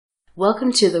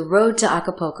Welcome to the road to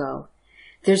Acapulco.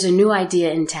 There's a new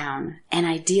idea in town, an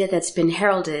idea that's been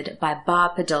heralded by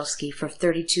Bob Podolsky for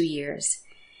 32 years.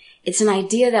 It's an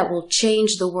idea that will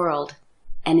change the world,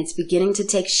 and it's beginning to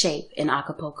take shape in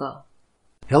Acapulco.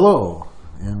 Hello,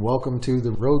 and welcome to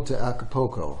the road to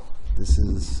Acapulco. This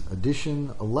is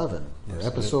edition 11, or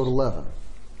episode 11.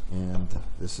 And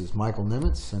this is Michael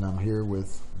Nimetz, and I'm here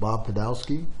with Bob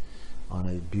Podolsky on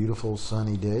a beautiful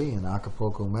sunny day in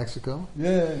Acapulco, Mexico.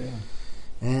 Yay!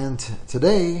 And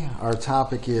today our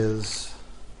topic is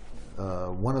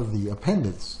one of the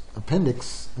appendix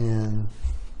in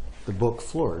the book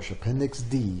Flourish, Appendix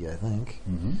D, I think.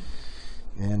 Mm-hmm.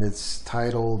 And it's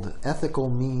titled Ethical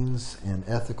Means and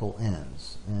Ethical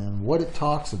Ends. And what it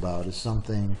talks about is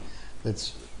something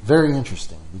that's very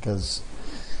interesting, because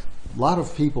a lot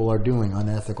of people are doing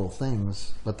unethical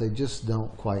things, but they just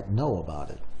don't quite know about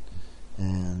it.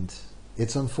 And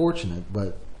it's unfortunate,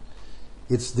 but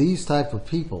it's these type of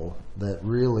people that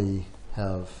really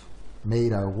have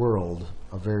made our world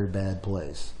a very bad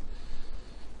place.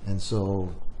 And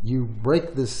so you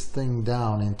break this thing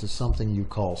down into something you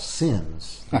call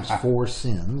sins. There's 4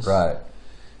 sins. Right.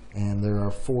 And there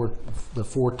are the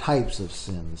four types of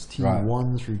sins,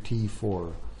 T1 through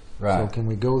T4. Right. So can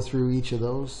we go through each of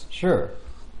those? Sure.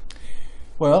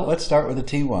 Well, let's start with the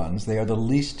T1s. They are the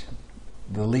least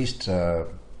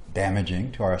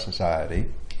damaging to our society.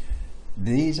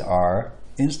 These are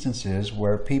instances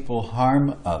where people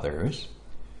harm others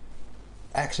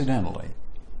accidentally,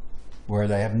 where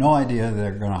they have no idea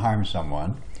they're going to harm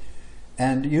someone.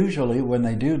 And usually when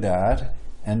they do that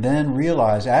and then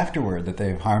realize afterward that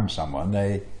they've harmed someone,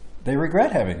 they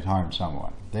regret having harmed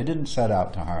someone. They didn't set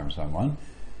out to harm someone.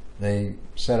 They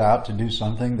set out to do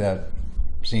something that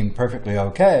seemed perfectly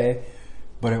okay,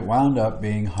 but it wound up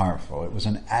being harmful. It was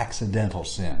an accidental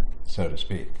sin, so to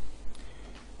speak.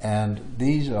 And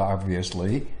these are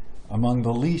obviously among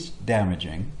the least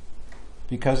damaging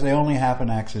because they only happen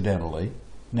accidentally,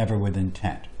 never with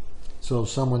intent. So if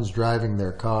someone's driving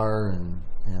their car and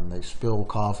they spill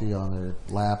coffee on their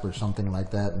lap or something like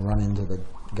that and run into the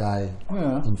guy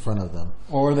in front of them.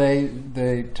 Or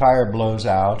the tire blows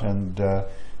out and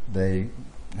they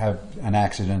have an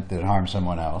accident that harms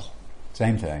someone else.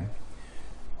 Same thing.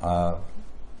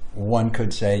 One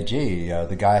could say, gee,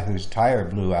 the guy whose tire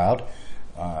blew out,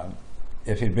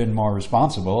 if he'd been more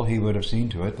responsible, he would have seen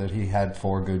to it that he had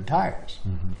 4 good tires.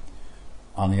 Mm-hmm.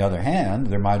 On the other hand,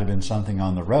 there might have been something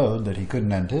on the road that he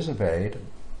couldn't anticipate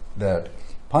that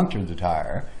punctured the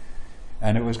tire,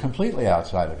 and it was completely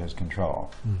outside of his control.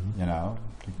 Mm-hmm. You know,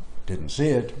 he didn't see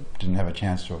it, didn't have a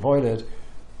chance to avoid it.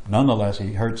 Nonetheless,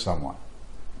 he hurt someone,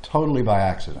 totally by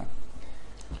accident.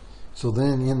 So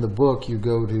then in the book you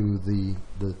go to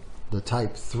the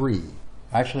type 3.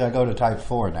 Actually, I go to type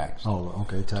 4 next. Oh,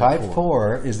 okay, type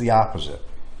 4 is the opposite.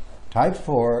 Type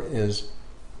 4 is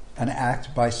an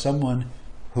act by someone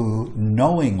who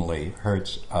knowingly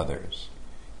hurts others,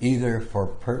 either for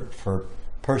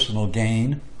personal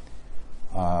gain,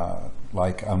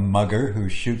 like a mugger who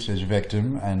shoots his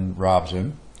victim and robs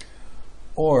him,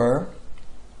 or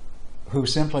who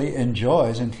simply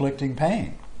enjoys inflicting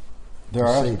pain. There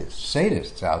are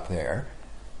sadists out there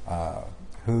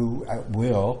who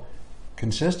will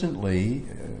consistently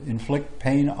inflict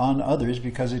pain on others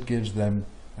because it gives them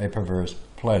a perverse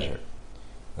pleasure.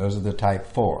 Those are the type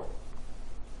 4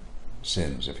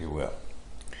 sins, if you will.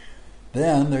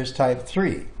 Then there's type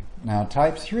 3. Now,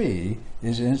 type 3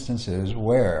 is instances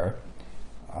where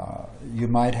you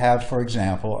might have, for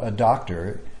example, a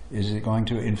doctor is going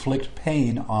to inflict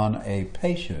pain on a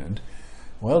patient.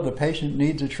 Well, the patient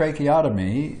needs a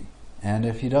tracheotomy, and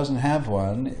if he doesn't have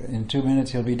one, in 2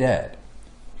 minutes he'll be dead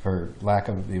for lack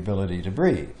of the ability to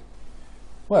breathe.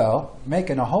 Well,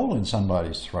 making a hole in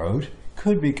somebody's throat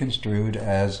could be construed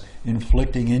as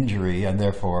inflicting injury and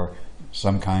therefore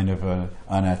some kind of an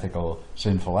unethical,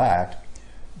 sinful act.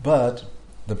 But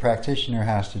the practitioner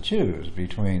has to choose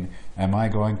between, am I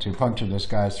going to puncture this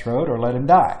guy's throat or let him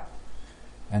die?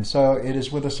 And so it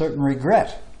is with a certain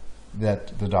regret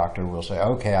that the doctor will say,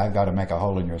 okay, I've got to make a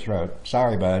hole in your throat.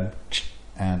 Sorry, bud.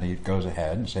 And he goes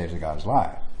ahead and saves the guy's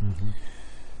life. Mm-hmm.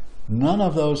 None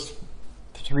of those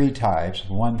 3 types,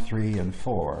 1, 3, and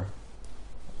 4,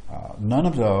 none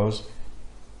of those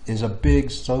is a big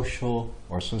social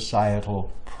or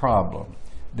societal problem.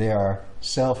 They are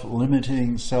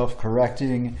self-limiting,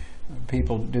 self-correcting.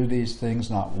 People do these things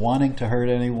not wanting to hurt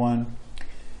anyone.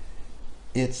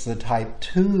 It's the type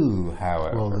 2,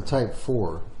 however. Well, the type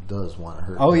 4 does want to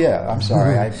hurt. Oh, yeah, I'm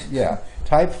sorry.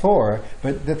 Type 4.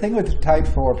 But the thing with type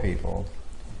 4 people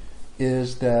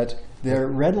is that they're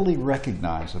readily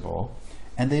recognizable,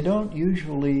 and they don't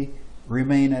usually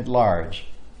remain at large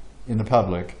in the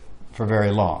public for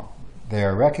very long. They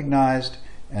are recognized,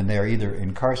 and they are either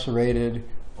incarcerated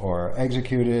or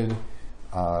executed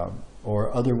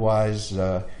or otherwise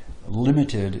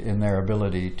limited in their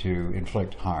ability to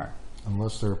inflict harm.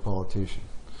 Unless they're a politician.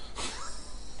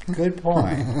 Good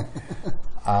point.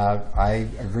 I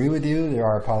agree with you. There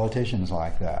are politicians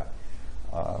like that.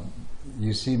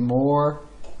 You see more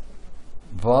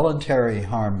voluntary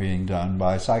harm being done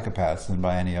by psychopaths than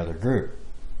by any other group.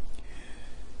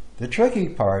 The tricky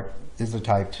part is the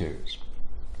type 2s.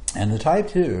 And the type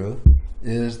 2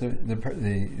 is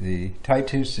the type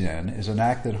 2 sin is an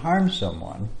act that harms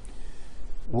someone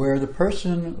where the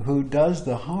person who does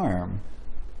the harm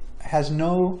has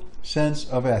no sense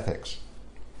of ethics,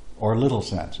 or little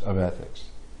sense of ethics.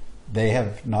 They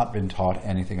have not been taught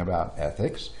anything about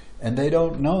ethics, and they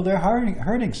don't know they're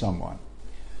hurting someone.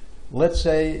 Let's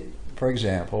say, for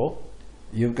example,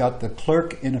 you've got the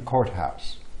clerk in a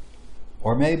courthouse,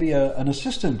 or maybe an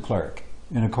assistant clerk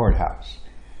in a courthouse.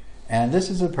 And this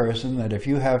is a person that if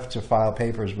you have to file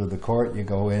papers with the court, you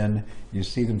go in, you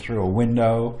see them through a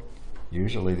window.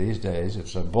 Usually these days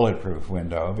it's a bulletproof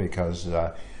window because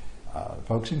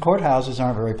folks in courthouses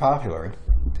aren't very popular.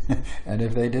 And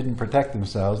if they didn't protect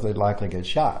themselves, they'd likely get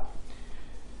shot.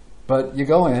 But you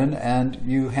go in and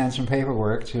you hand some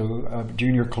paperwork to a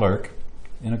junior clerk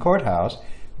in a courthouse.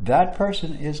 That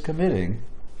person is committing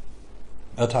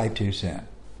a type 2 sin.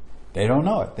 They don't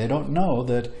know it. They don't know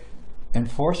that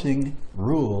enforcing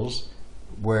rules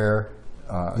where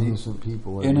innocent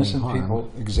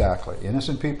people exactly.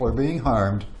 Innocent people are being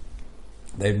harmed.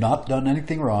 They've not done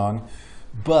anything wrong,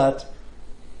 but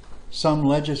some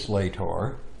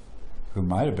legislator, who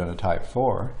might have been a type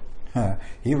 4,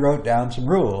 he wrote down some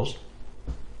rules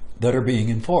that are being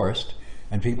enforced,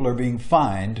 and people are being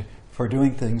fined for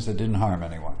doing things that didn't harm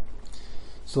anyone.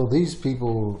 So these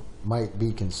people might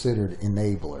be considered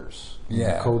enablers in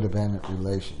a codependent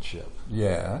relationship.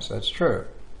 Yes, that's true.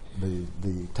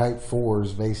 The type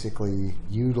 4s basically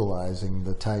utilizing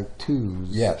the type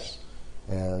 2s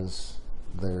as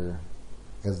their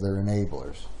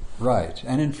enablers. Right.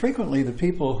 And infrequently the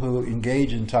people who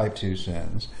engage in type 2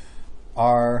 sins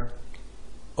are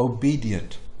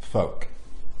obedient folk.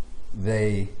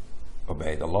 They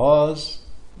obey the laws,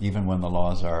 even when the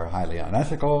laws are highly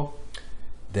unethical.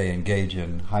 They engage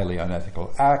in highly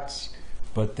unethical acts,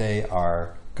 but they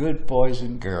are good boys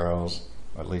and girls,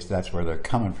 or at least that's where they're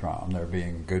coming from. They're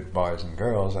being good boys and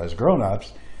girls. As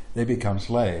grown-ups, they become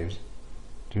slaves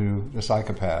to the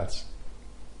psychopaths.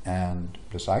 And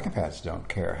the psychopaths don't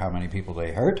care how many people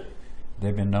they hurt.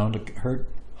 They've been known to hurt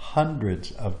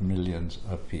hundreds of millions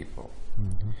of people.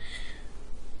 Mm-hmm.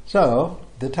 So,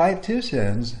 the type 2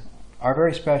 sins are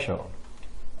very special.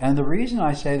 And the reason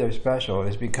I say they're special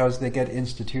is because they get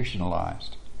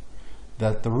institutionalized.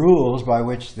 That the rules by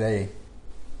which they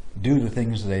do the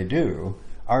things they do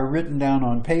are written down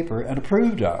on paper and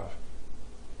approved of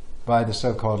by the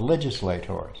so-called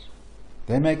legislators.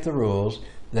 They make the rules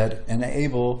that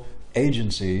enable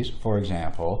agencies, for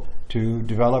example, to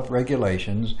develop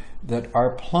regulations that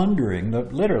are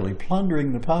literally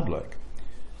plundering the public.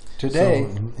 Today,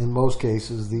 so in most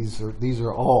cases, these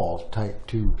are all type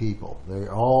 2 people.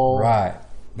 They're all right.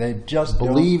 They just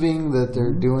believing that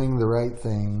they're doing the right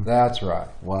thing. That's right.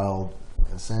 While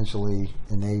essentially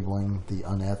enabling the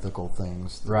unethical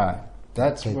things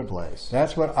that take place.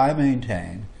 That's what I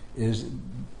maintain is,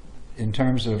 in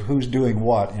terms of who's doing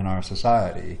what in our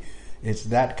society, it's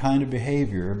that kind of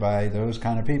behavior by those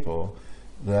kind of people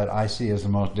that I see as the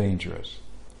most dangerous.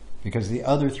 Because the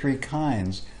other 3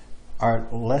 kinds are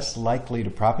less likely to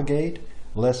propagate,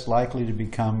 less likely to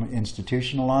become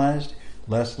institutionalized,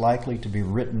 less likely to be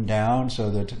written down so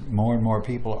that more and more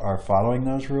people are following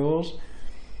those rules.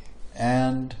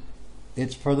 And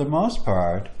it's, for the most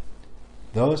part,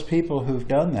 those people who've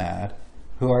done that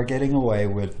who are getting away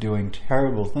with doing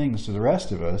terrible things to the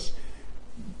rest of us,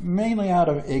 mainly out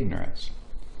of ignorance.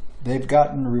 They've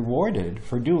gotten rewarded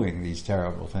for doing these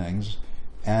terrible things,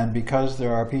 and because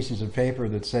there are pieces of paper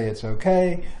that say it's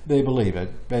okay, they believe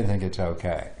it. They think it's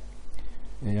okay.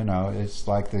 You know, it's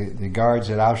like the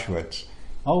guards at Auschwitz.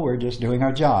 Oh, we're just doing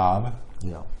our job.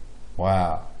 Yeah.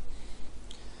 Wow.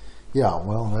 Yeah,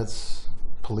 well, that's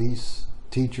police,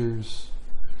 teachers,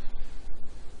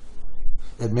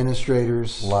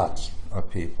 administrators. Lots of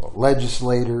people.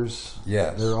 Legislators.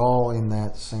 Yes. They're all in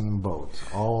that same boat,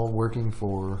 all working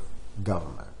for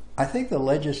government. I think the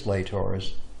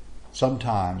legislators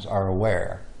sometimes are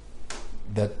aware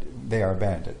that they are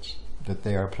bandits, that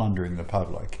they are plundering the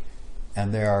public,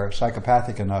 and they are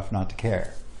psychopathic enough not to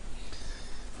care.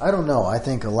 I don't know. I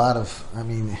think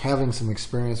having some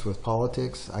experience with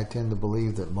politics, I tend to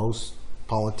believe that most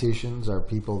politicians are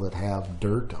people that have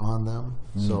dirt on them.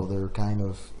 So they're kind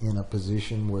of in a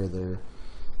position where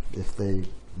if they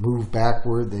move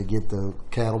backward, they get the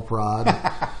cattle prod.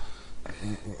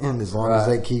 And as long as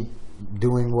they keep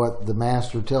doing what the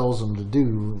master tells them to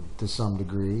do to some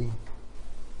degree,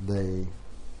 they're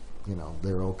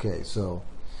okay. So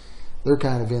they're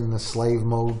kind of in the slave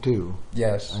mode too.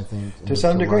 Yes, I think to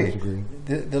some degree.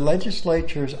 The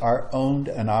legislatures are owned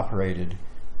and operated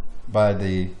by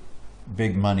the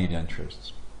big moneyed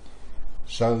interests.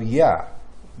 So yeah,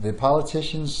 the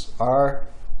politicians are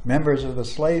members of the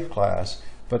slave class,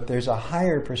 but there's a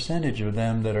higher percentage of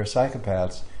them that are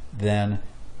psychopaths than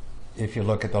if you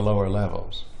look at the lower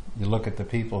levels. You look at the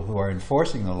people who are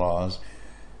enforcing the laws,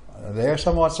 they're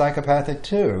somewhat psychopathic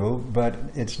too, but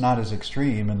it's not as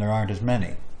extreme and there aren't as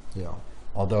many. Yeah.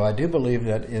 Although I do believe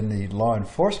that in the law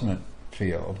enforcement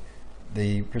field,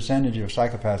 the percentage of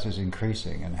psychopaths is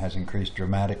increasing and has increased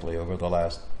dramatically over the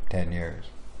last 10 years.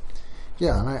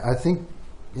 Yeah, and I think,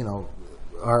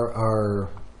 our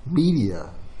media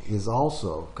is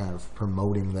also kind of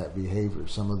promoting that behavior.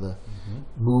 Some of the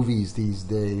movies these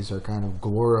days are kind of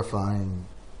glorifying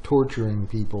torturing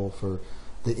people for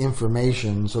the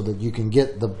information so that you can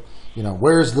get the,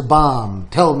 where's the bomb?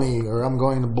 Tell me, or I'm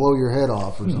going to blow your head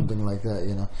off, or something like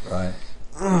that, Right.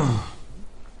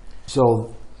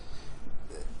 So,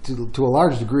 to a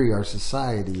large degree, our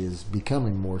society is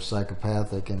becoming more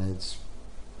psychopathic, and it's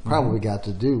probably got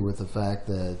to do with the fact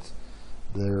that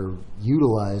they're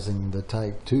utilizing the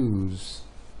type 2s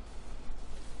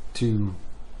to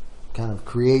kind of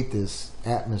create this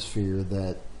atmosphere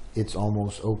that it's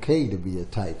almost okay to be a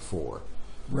type 4.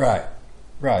 Right.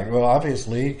 Well,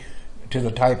 obviously, to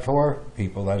the type 4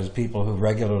 people, that is people who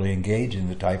regularly engage in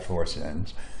the type 4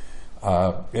 sins,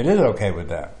 it is okay with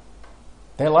them.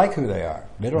 They like who they are.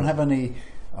 They don't have any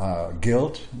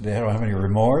guilt. They don't have any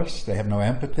remorse. They have no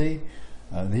empathy.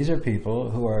 These are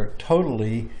people who are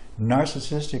totally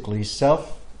narcissistically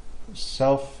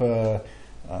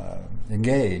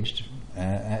engaged,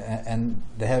 and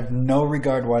they have no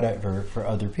regard whatever for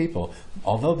other people,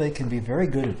 although they can be very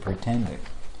good at pretending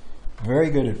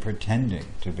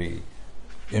to be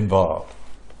involved.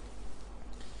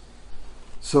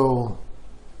 So,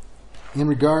 in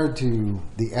regard to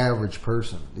the average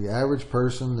person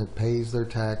that pays their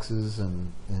taxes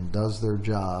and does their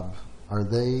job, are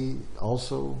they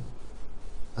also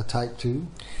a type 2?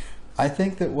 I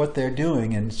think that what they're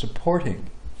doing in supporting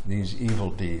these evil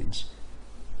deeds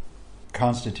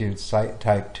constitutes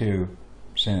type 2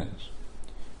 sins.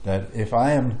 That if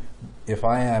I am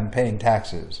paying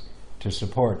taxes to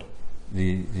support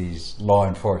these law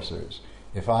enforcers,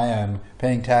 if I am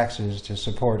paying taxes to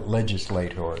support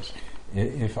legislators,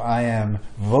 if I am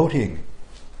voting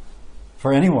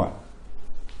for anyone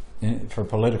for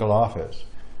political office,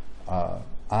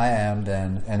 I am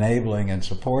then enabling and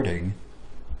supporting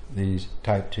these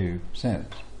type 2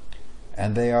 sins.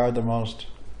 And they are the most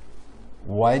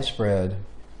widespread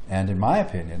and, in my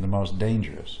opinion, the most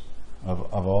dangerous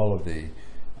of all of the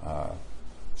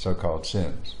so-called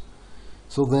sins.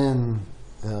 So then,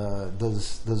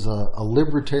 does a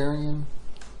libertarian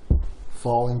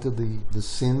fall into the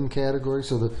sin category?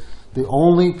 So the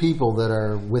only people that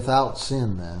are without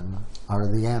sin then are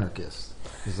the anarchists.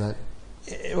 Is that?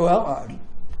 Well,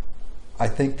 I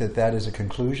think that is a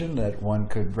conclusion that one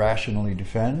could rationally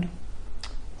defend.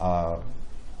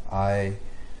 I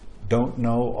don't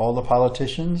know all the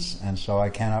politicians, and so I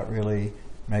cannot really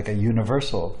make a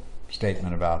universal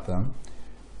statement about them.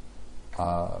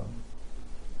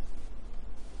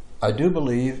 I do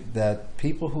believe that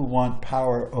people who want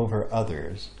power over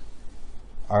others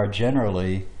are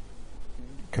generally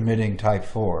committing type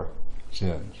 4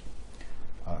 sins,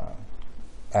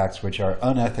 acts which are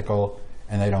unethical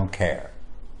and they don't care.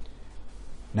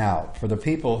 Now, for the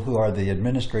people who are the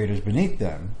administrators beneath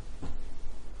them,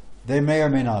 they may or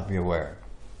may not be aware.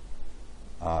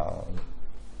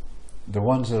 The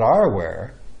ones that are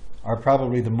aware are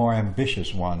probably the more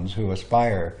ambitious ones who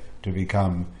aspire to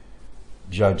become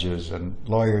judges and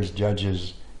lawyers,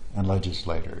 judges, and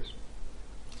legislators.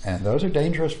 And those are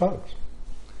dangerous folks.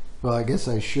 Well, I guess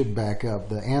I should back up.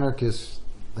 The anarchists,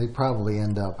 they probably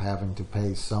end up having to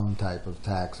pay some type of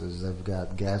taxes. They've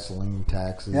got gasoline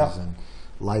taxes and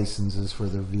licenses for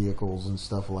their vehicles and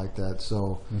stuff like that.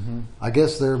 So I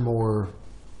guess they're more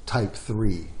type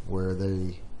 3, where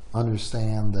they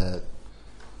understand that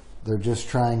they're just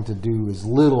trying to do as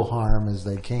little harm as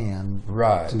they can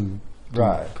to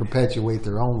perpetuate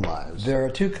their own lives. There are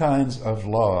two kinds of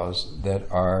laws that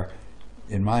are,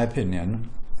 in my opinion,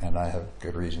 and I have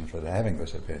good reason for having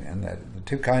this opinion, that the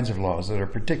two kinds of laws that are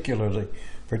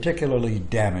particularly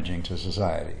damaging to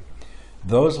society,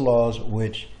 those laws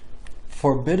which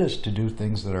forbid us to do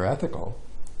things that are ethical,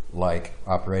 like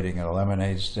operating a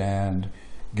lemonade stand,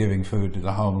 giving food to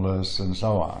the homeless, and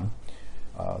so on.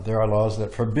 There are laws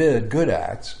that forbid good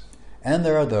acts, and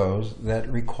there are those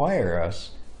that require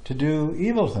us to do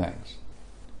evil things.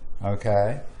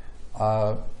 Okay?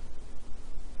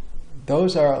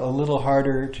 Those are a little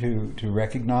harder to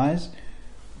recognize,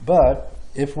 but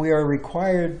if we are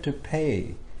required to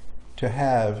pay to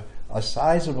have a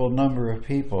sizable number of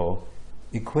people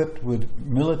equipped with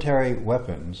military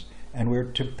weapons, and we're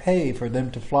to pay for them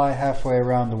to fly halfway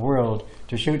around the world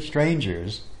to shoot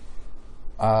strangers,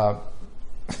 I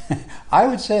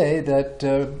would say that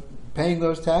paying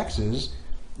those taxes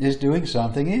is doing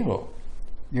something evil.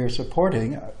 You're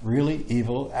supporting really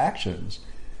evil actions.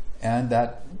 And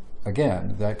that,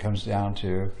 again, that comes down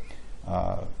to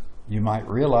you might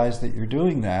realize that you're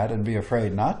doing that and be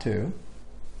afraid not to.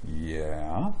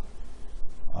 Yeah.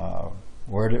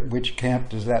 Which camp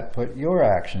does that put your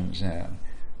actions in?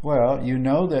 Well, you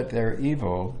know that they're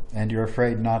evil and you're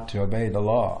afraid not to obey the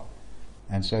law.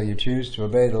 And so you choose to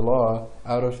obey the law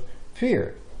out of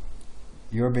fear.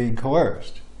 You're being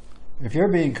coerced. If you're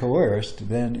being coerced,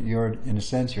 then you're, in a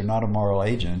sense, you're not a moral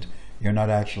agent. You're not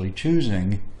actually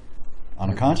choosing on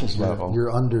a conscious level. You're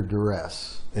under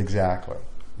duress. Exactly.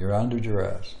 You're under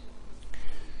duress.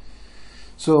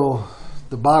 So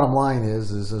the bottom line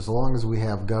is as long as we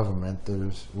have government,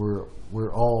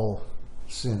 we're all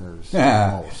sinners.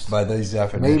 Almost. By these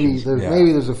definitions.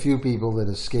 Maybe there's a few people that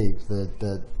escape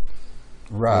that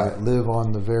right. live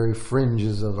on the very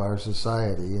fringes of our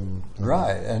society.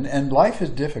 Right, and life is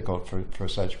difficult for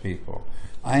such people.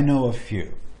 I know a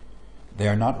few. They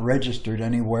are not registered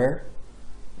anywhere.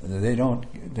 They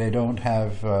don't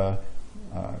have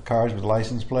cars with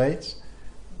license plates.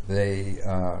 They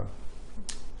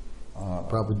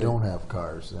probably don't have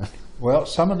cars. Well,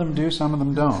 some of them do, some of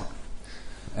them don't.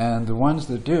 And the ones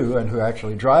that do, and who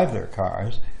actually drive their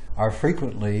cars, are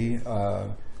frequently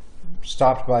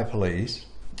stopped by police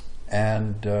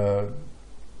and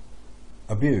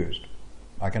abused.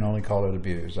 I can only call it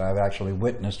abused. I've actually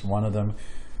witnessed one of them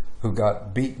who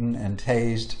got beaten and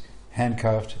tased,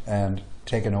 handcuffed, and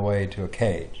taken away to a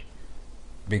cage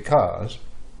because,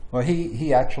 well,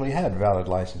 he actually had valid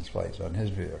license plates on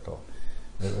his vehicle.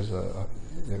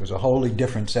 It was a wholly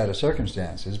different set of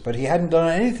circumstances, but he hadn't done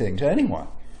anything to anyone.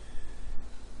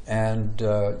 And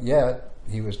yet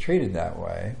he was treated that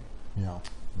way. Yeah.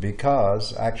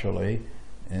 Because actually,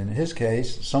 in his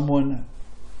case, someone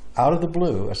out of the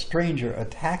blue, a stranger,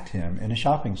 attacked him in a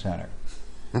shopping center.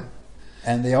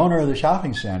 And the owner of the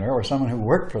shopping center, or someone who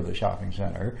worked for the shopping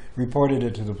center, reported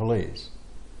it to the police.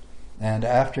 And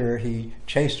after he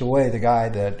chased away the guy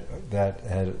that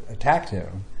had attacked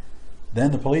him,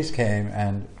 then the police came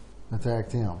and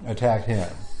attacked him.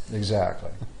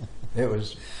 Exactly. It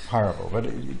was horrible. But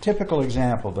a typical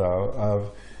example, though,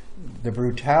 of the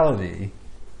brutality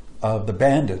of the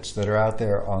bandits that are out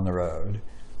there on the road,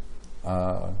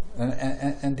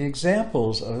 and the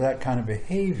examples of that kind of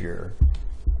behavior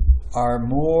are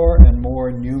more and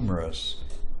more numerous.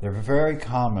 They're very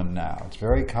common now. It's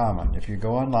very common. If you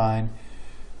go online,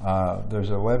 there's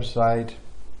a website,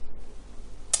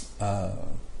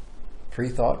 Free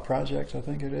Thought Project, I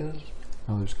think it is.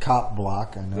 Oh, there's Cop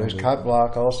Block. I know. There's Cop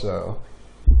Block also.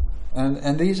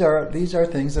 And these are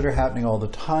things that are happening all the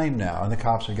time now, and the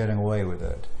cops are getting away with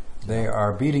it. They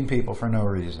are beating people for no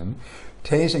reason,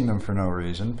 tasing them for no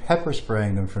reason, pepper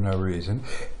spraying them for no reason,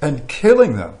 and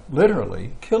killing them,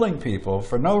 literally killing people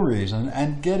for no reason,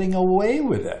 and getting away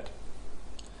with it.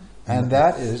 And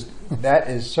that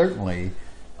is certainly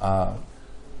the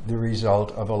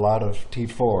result of a lot of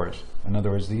T4s. In other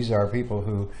words, these are people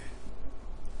who,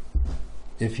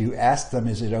 if you ask them,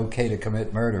 is it okay to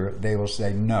commit murder, they will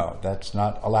say, no, that's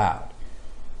not allowed.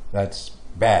 That's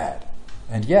bad.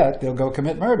 And yet, they'll go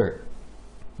commit murder,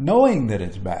 knowing that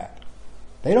it's bad.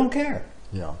 They don't care.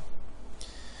 Yeah.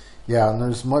 Yeah, and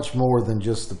there's much more than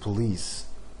just the police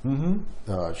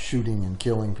shooting and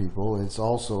killing people. It's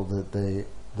also that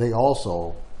they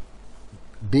also,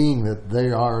 being that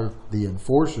they are the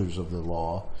enforcers of the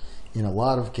law, in a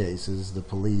lot of cases, the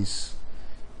police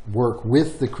work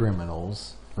with the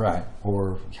criminals, right,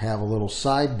 or have a little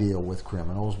side deal with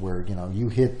criminals where, you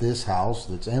hit this house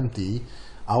that's empty,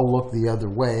 I'll look the other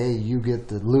way, you get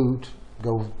the loot,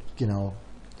 go,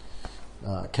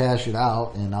 cash it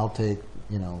out, and I'll take,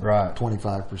 right,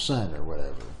 25% or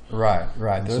whatever. Right.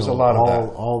 There's a lot of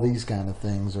that. All these kind of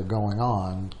things are going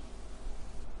on.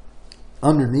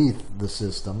 underneath the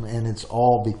system, and it's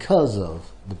all because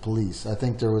of the police. I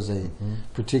think there was a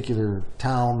particular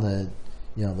town that,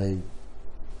 they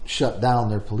shut down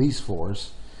their police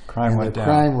force. Crime went down.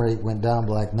 Crime rate went down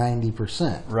by like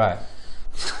 90%. Right.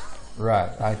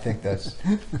 Right. I think that's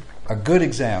a good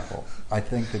example. I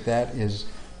think that is...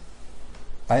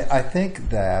 I think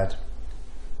that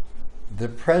the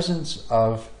presence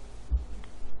of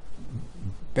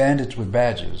bandits with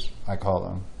badges, I call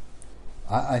them,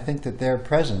 I think that their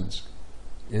presence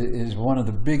is one of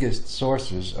the biggest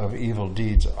sources of evil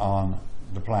deeds on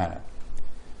the planet.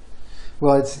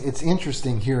 Well, it's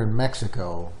interesting here in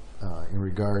Mexico in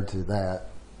regard to that.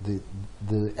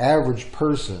 The average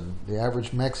person, the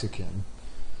average Mexican,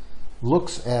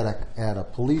 looks at a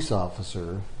police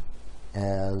officer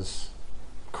as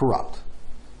corrupt.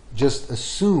 Just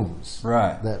assumes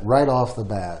that right off the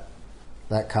bat,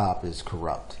 that cop is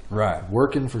corrupt. Right.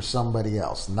 Working for somebody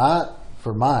else, not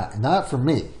for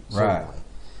me, certainly,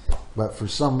 but for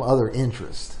some other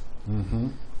interest. Mm-hmm.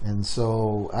 And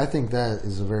so I think that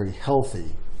is a very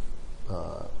healthy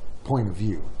point of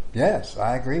view. Yes,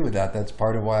 I agree with that. That's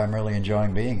part of why I'm really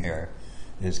enjoying being here,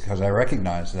 is because I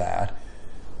recognize that.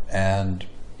 And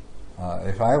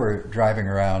if I were driving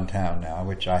around town now,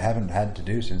 which I haven't had to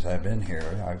do since I've been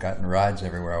here, I've gotten rides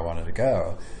everywhere I wanted to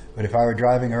go, but if I were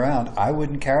driving around, I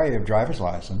wouldn't carry a driver's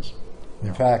license.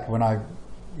 In fact, when I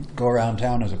go around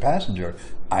town as a passenger,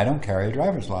 I don't carry a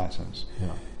driver's license.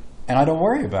 Yeah. And I don't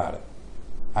worry about it.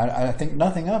 I think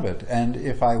nothing of it. And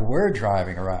if I were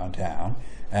driving around town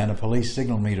and a police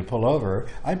signaled me to pull over,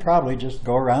 I'd probably just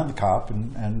go around the cop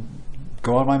and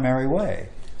go on my merry way.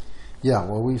 Yeah,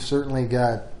 well, we've certainly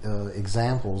got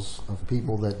examples of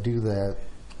people that do that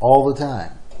all the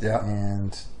time. Yeah.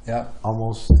 And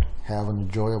almost have an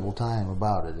enjoyable time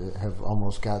about it. It have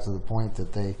almost got to the point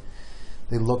that they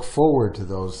look forward to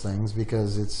those things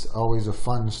because it's always a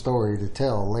fun story to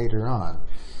tell later on.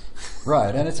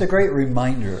 Right, and it's a great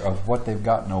reminder of what they've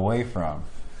gotten away from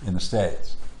in the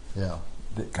States. Yeah.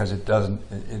 Because it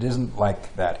isn't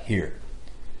like that here.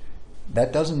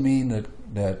 That doesn't mean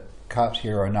that cops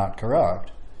here are not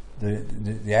corrupt.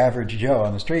 The average Joe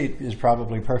on the street is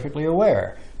probably perfectly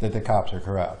aware that the cops are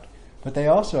corrupt. But they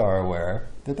also are aware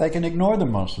that they can ignore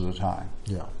them most of the time.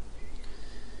 Yeah.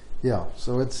 Yeah,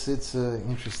 so it's an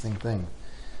interesting thing.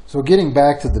 So getting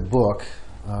back to the book,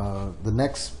 the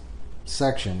next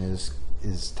section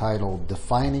is titled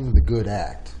Defining the Good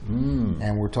Act.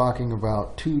 And we're talking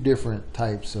about two different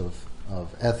types of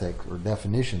ethic, or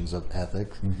definitions of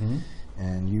ethics.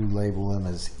 And you label them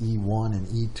as E1 and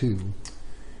E2.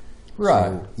 Right.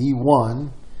 So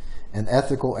E1, an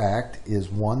ethical act, is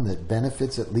one that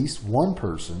benefits at least one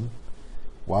person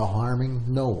while harming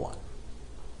no one.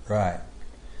 Right.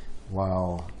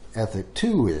 While ethic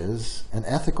 2 is, an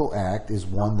ethical act is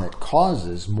one that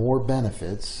causes more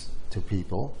benefits to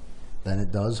people than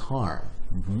it does harm.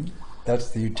 That's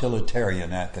the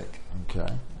utilitarian ethic.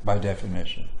 Okay. By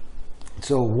definition.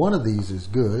 So one of these is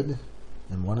good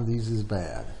and one of these is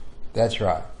bad. That's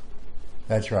right.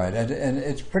 That's right. And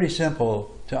it's pretty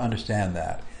simple to understand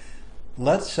that.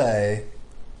 Let's say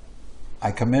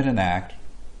I commit an act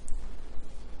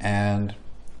and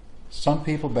some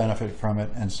people benefit from it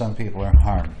and some people are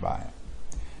harmed by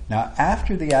it. Now,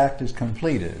 after the act is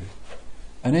completed,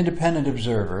 an independent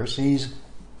observer sees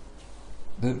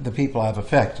the people I've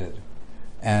affected.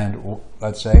 And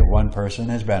let's say one person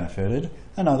has benefited,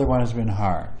 another one has been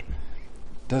harmed.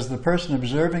 Does the person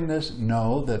observing this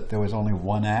know that there was only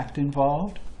one act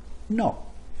involved? No.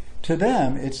 To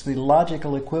them, it's the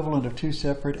logical equivalent of two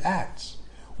separate acts.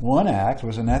 One act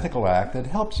was an ethical act that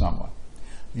helped someone.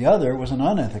 The other was an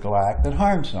unethical act that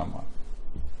harmed someone.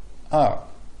 Oh.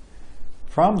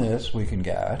 From this, we can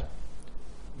get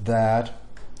that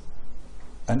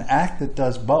an act that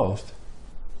does both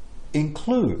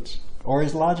includes or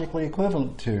is logically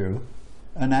equivalent to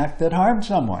an act that harmed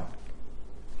someone.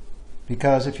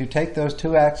 Because if you take those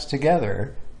two acts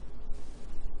together,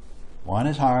 one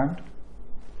is harmed,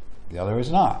 the other is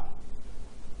not.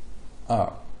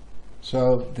 Oh.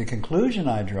 So the conclusion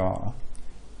I draw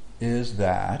is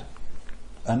that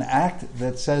an act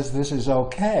that says this is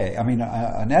okay,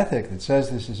 an ethic that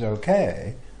says this is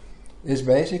okay, is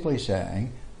basically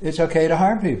saying it's okay to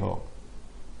harm people.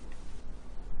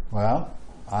 Well,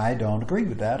 I don't agree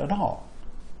with that at all.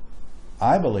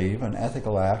 I believe an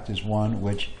ethical act is one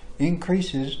which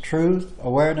increases truth,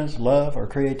 awareness, love, or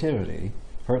creativity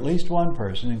for at least one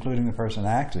person, including the person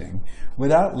acting,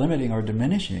 without limiting or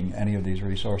diminishing any of these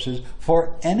resources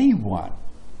for anyone.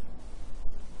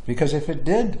 Because if it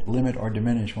did limit or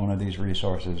diminish one of these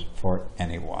resources for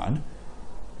anyone,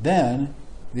 then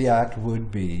the act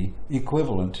would be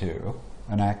equivalent to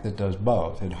an act that does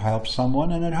both. It helps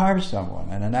someone and it harms someone.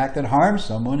 And an act that harms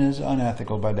someone is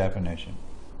unethical by definition.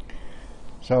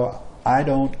 So I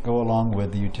don't go along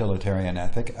with the utilitarian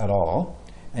ethic at all.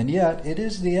 And yet it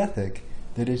is the ethic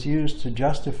that is used to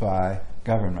justify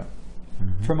government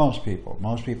for most people.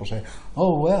 Most people say,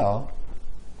 oh, well,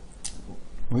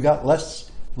 we got less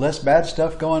bad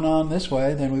stuff going on this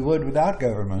way than we would without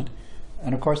government.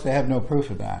 And of course they have no proof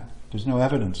of that. There's no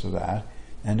evidence of that.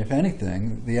 And if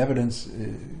anything, the evidence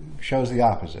shows the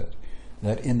opposite.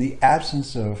 That in the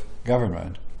absence of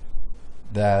government,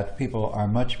 that people are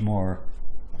much more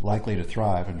likely to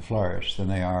thrive and flourish than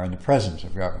they are in the presence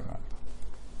of government.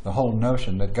 The whole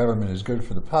notion that government is good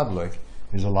for the public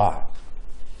is a lie.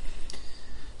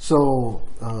 So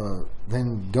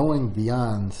then going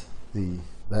beyond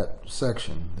that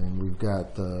section, then we've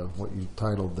got what you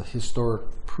titled the historic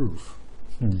proof.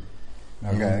 Okay.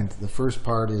 And the first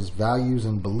part is values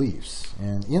and beliefs.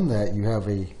 And in that you have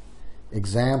a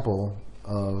example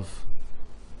of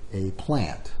a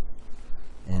plant.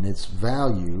 And its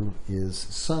value is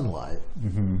sunlight.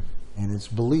 And its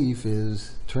belief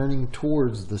is turning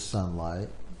towards the sunlight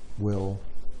will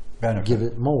benefit. Give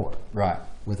it more. Right.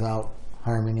 Without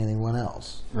harming anyone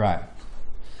else. Right.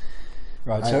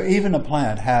 Right. So even a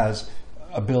plant has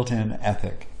a built-in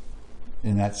ethic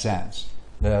in that sense.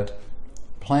 That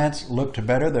plants look to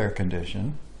better their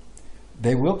condition.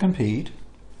 They will compete.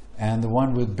 And the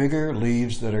one with bigger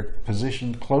leaves that are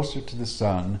positioned closer to the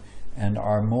sun and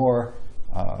are more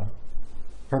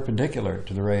perpendicular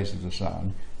to the rays of the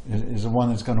sun is the one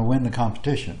that's going to win the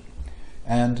competition.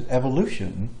 And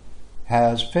evolution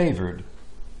has favored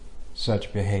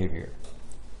such behavior.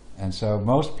 And so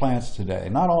most plants today,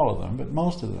 not all of them, but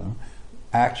most of them,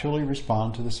 actually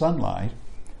respond to the sunlight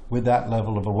with that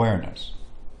level of awareness.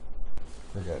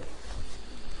 Very good.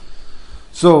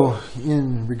 So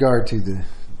in regard to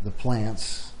the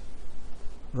plants,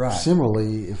 right.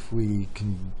 Similarly, if we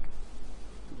can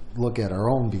look at our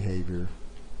own behavior,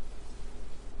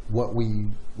 what we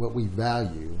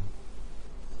value,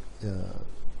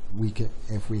 we can,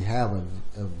 if we have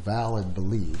a valid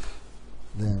belief,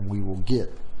 then we will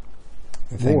get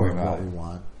more of what we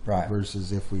want. Right.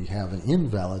 Versus if we have an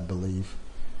invalid belief,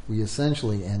 we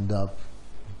essentially end up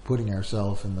putting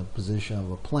ourselves in the position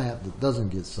of a plant that doesn't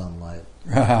get sunlight,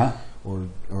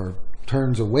 or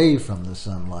turns away from the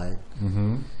sunlight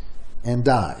and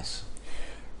dies.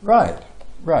 Right.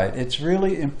 Right. It's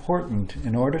really important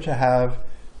in order to have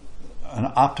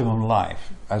an optimum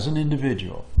life as an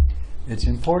individual. It's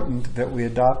important that we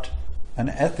adopt an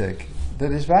ethic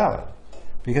that is valid,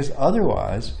 because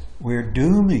otherwise we're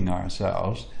dooming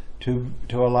ourselves to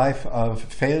a life of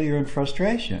failure and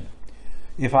frustration.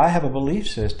 If I have a belief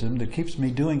system that keeps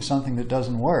me doing something that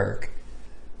doesn't work,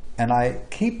 and I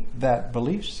keep that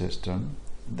belief system,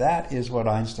 that is what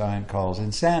Einstein calls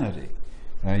insanity.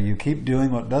 You keep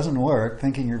doing what doesn't work,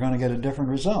 thinking you're going to get a different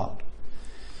result.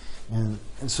 And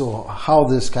so how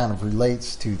this kind of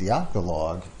relates to the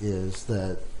Octologue is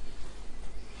that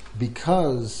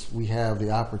because we have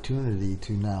the opportunity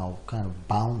to now kind of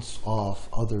bounce off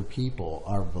other people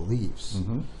our beliefs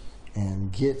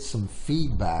and get some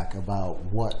feedback about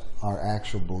what our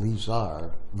actual beliefs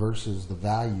are versus the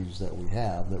values that we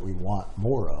have that we want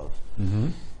more of,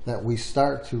 that we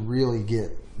start to really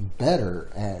get better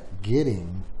at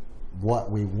getting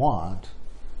what we want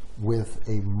with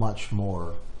a much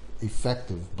more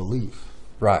effective belief.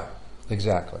 Right.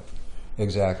 Exactly.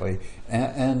 Exactly.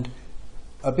 And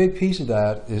a big piece of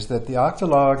that is that the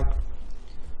Octologue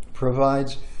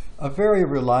provides a very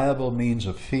reliable means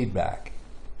of feedback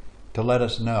to let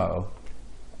us know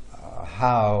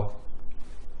how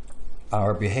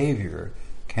our behavior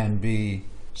can be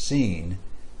seen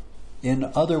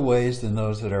in other ways than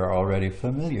those that are already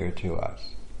familiar to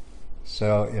us.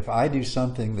 So if I do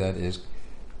something that is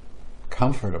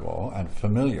comfortable and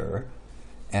familiar,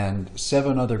 and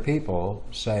 7 other people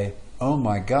say, oh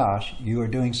my gosh, you are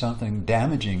doing something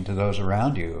damaging to those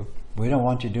around you, we don't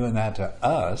want you doing that to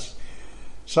us,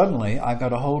 suddenly I've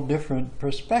got a whole different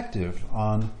perspective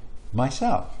on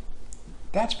myself.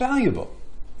 That's valuable.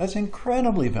 That's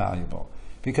incredibly valuable,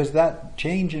 because that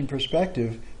change in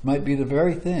perspective might be the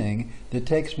very thing that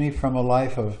takes me from a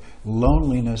life of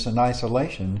loneliness and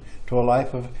isolation to a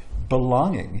life of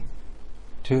belonging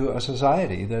to a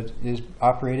society that is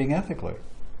operating ethically.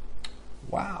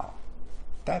 Wow,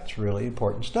 that's really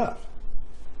important stuff.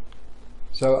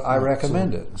 So I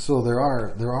recommend it. So there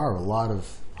are a lot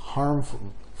of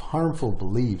harmful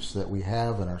beliefs that we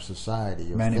have in our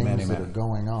society of things that are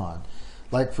going on.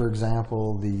 Like, for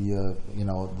example,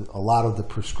 a lot of the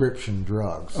prescription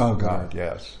drugs. Oh God,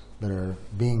 yes. that are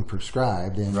being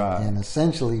prescribed, and, Right. and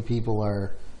essentially people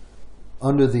are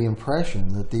under the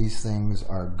impression that these things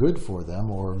are good for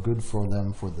them or good for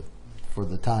them for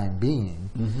the time being.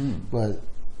 Mm-hmm. But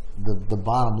the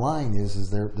bottom line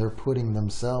is they're putting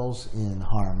themselves in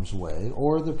harm's way,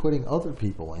 or they're putting other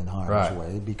people in harm's Right.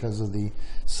 way because of the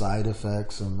side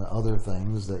effects and the other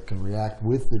things that can react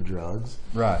with the drugs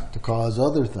Right. to cause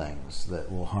other things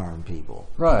that will harm people.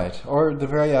 Right. Or the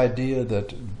very idea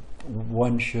that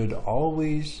one should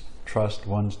always trust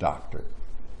one's doctor.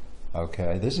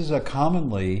 Okay, this is a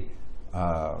commonly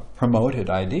promoted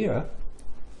idea,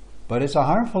 but it's a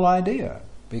harmful idea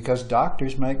because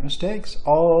doctors make mistakes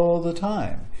all the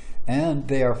time, and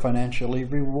they are financially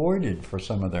rewarded for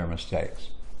some of their mistakes.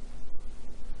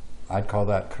 I'd call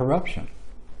that corruption.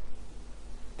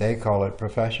 They call it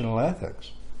professional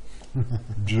ethics.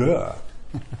 Duh.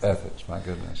 Ethics, my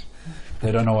goodness.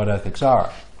 They don't know what ethics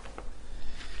are.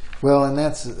 Well, and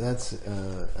that's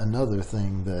another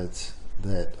thing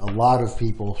that a lot of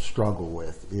people struggle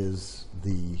with is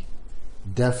the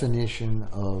definition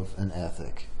of an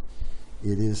ethic.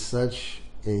 It is such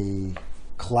a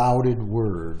clouded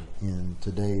word in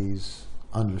today's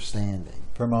understanding.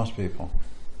 For most people.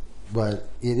 But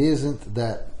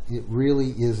it really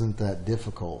isn't that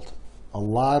difficult. A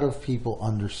lot of people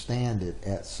understand it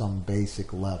at some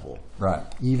basic level. Right.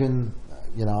 Even,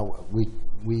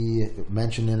 we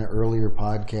mentioned in an earlier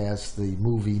podcast the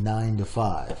movie 9 to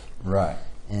 5. Right.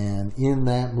 And in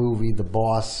that movie, the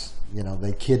boss,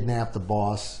 they kidnap the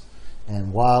boss,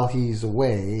 and while he's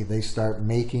away, they start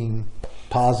making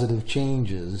positive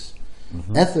changes,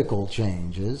 ethical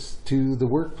changes to the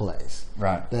workplace.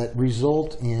 Right. That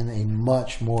result in a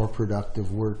much more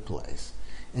productive workplace.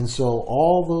 And so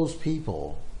all those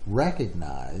people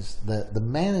recognized that the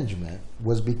management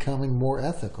was becoming more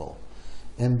ethical.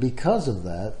 And because of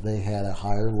that, they had a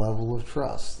higher level of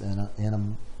trust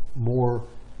and were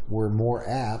more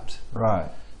apt Right.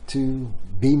 to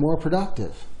be more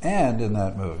productive. And in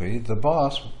that movie, the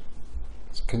boss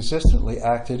consistently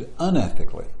acted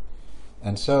unethically.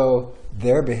 And so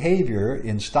their behavior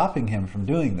in stopping him from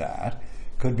doing that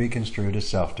could be construed as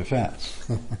self-defense.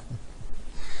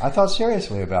 I thought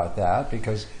seriously about that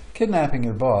because kidnapping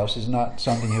your boss is not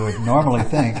something you would normally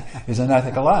think is an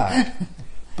ethical act.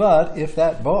 But if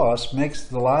that boss makes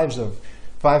the lives of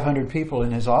 500 people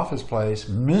in his office place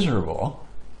miserable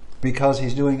because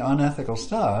he's doing unethical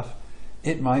stuff,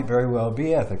 it might very well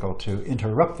be ethical to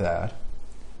interrupt that,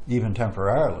 even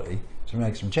temporarily, to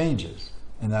make some changes.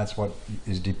 And that's what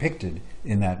is depicted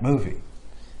in that movie.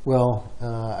 Well,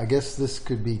 I guess this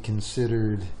could be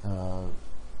considered,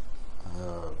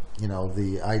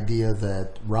 the idea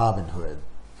that Robin Hood,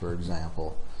 for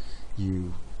example,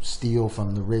 you steal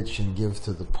from the rich and give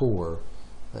to the poor.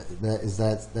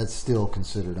 That's still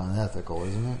considered unethical,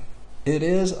 isn't it? It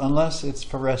is, unless it's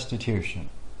for restitution.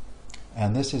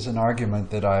 And this is an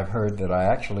argument that I've heard that I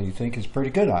actually think is a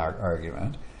pretty good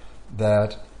argument,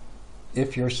 that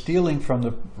if you're stealing from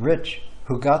the rich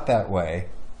who got that way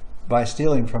by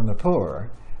stealing from the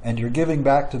poor, and you're giving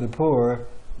back to the poor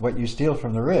what you steal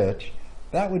from the rich,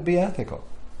 that would be ethical.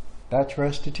 That's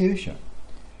restitution.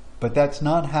 But that's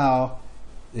not how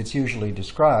it's usually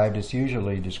described. It's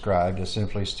usually described as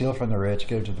simply steal from the rich,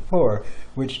 give to the poor,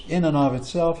 which in and of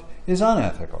itself is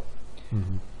unethical.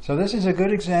 Mm-hmm. So this is a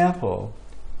good example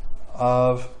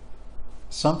of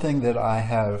something that I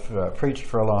have preached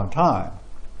for a long time.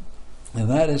 And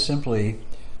that is simply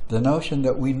the notion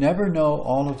that we never know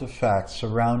all of the facts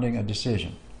surrounding a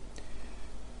decision.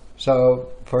 So,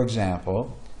 for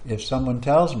example, if someone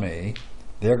tells me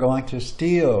they're going to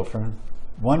steal from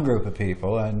one group of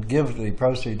people and give the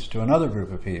proceeds to another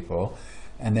group of people,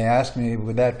 and they ask me,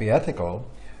 would that be ethical?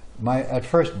 At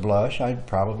first blush, I'd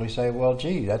probably say, well,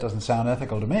 gee, that doesn't sound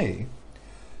ethical to me.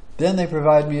 Then they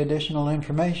provide me additional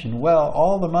information. Well,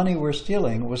 all the money we're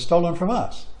stealing was stolen from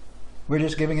us. We're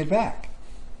just giving it back.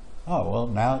 Oh, well,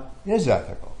 now it is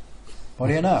ethical. What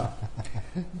do you know?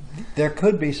 There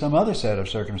could be some other set of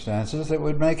circumstances that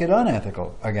would make it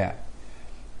unethical again.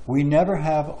 We never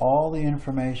have all the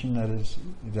information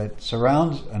that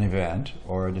surrounds an event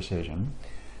or a decision.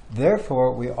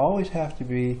 Therefore, we always have to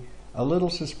be a little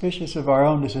suspicious of our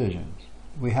own decisions.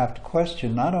 We have to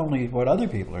question not only what other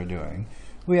people are doing,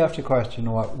 we have to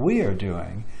question what we are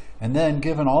doing. And then,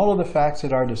 given all of the facts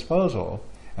at our disposal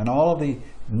and all of the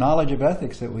knowledge of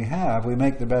ethics that we have, we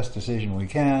make the best decision we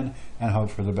can and hope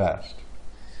for the best.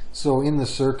 So in the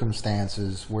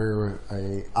circumstances where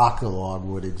a Octologue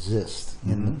would exist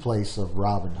in the place of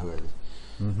Robin Hood,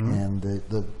 and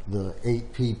the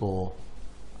 8 people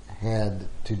had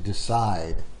to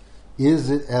decide is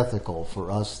it ethical for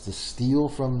us to steal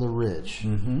from the rich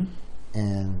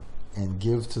and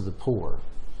give to the poor?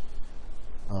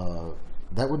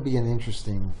 That would be an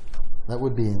interesting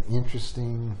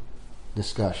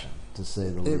discussion, to say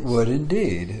the least. It would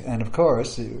indeed, and of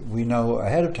course we know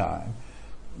ahead of time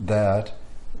that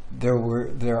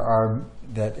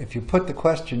that if you put the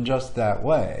question just that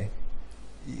way,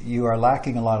 you are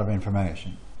lacking a lot of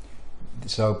information.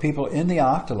 So people in the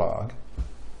Octologue,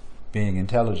 being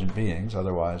intelligent beings,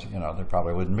 otherwise, there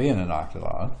probably wouldn't be in an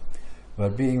Octologue,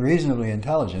 but being reasonably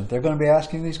intelligent, they're going to be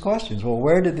asking these questions. Well,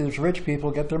 where did these rich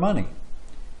people get their money?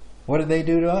 What did they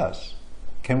do to us?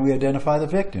 Can we identify the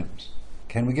victims?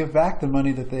 Can we give back the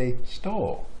money that they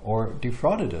stole or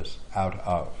defrauded us out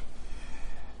of?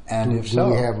 And if so,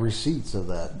 do we have receipts of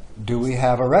that? Do we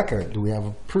have a record? Do we have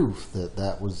a proof that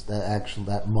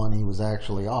that money was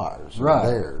actually ours or right,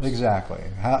 theirs? Exactly.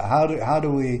 How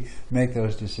do we make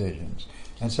those decisions?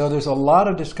 And so there's a lot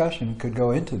of discussion could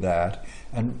go into that,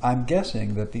 and I'm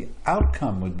guessing that the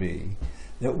outcome would be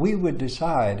that we would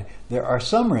decide there are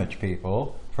some rich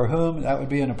people for whom that would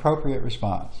be an appropriate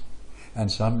response,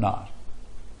 and some not.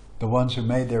 The ones who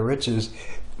made their riches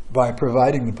by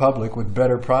providing the public with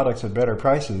better products at better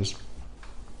prices,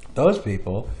 those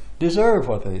people deserve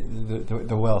what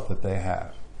the wealth that they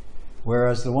have.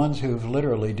 Whereas the ones who've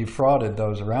literally defrauded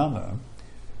those around them,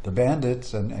 the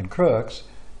bandits and crooks,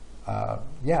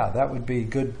 that would be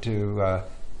good to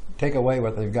take away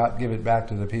what they've got, give it back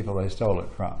to the people they stole it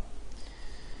from.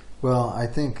 Well, I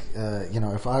think,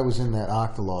 if I was in that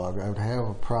Octologue, I would have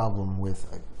a problem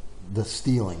with the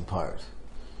stealing part,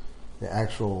 the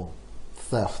actual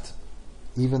theft,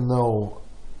 even though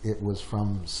it was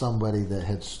from somebody that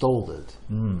had stole it.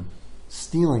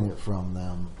 Stealing it from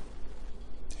them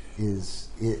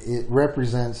it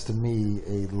represents to me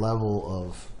a level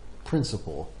of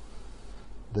principle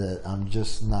that I'm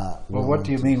just not. Well, what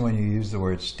do you mean when you use the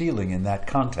word stealing in that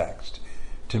context?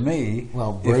 To me,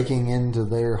 breaking into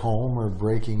their home or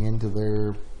breaking into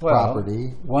their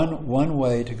property. One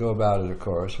way to go about it, of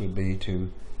course, would be to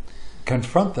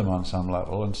confront them on some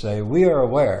level and say, we are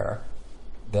aware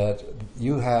that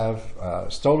you have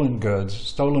stolen goods,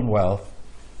 stolen wealth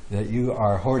that you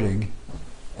are hoarding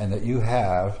and that you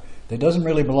have that doesn't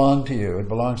really belong to you, it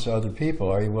belongs to other people.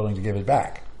 Are you willing to give it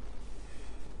back?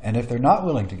 And if they're not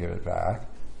willing to give it back,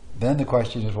 then the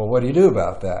question is, well, what do you do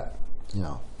about that?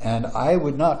 Yeah. And I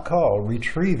would not call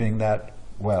retrieving that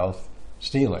wealth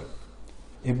stealing.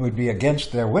 It would be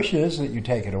against their wishes that you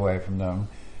take it away from them,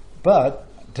 but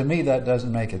to me, that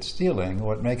doesn't make it stealing.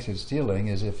 What makes it stealing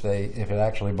is if it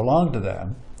actually belonged to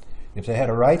them, if they had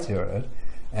a right to it,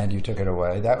 and you took it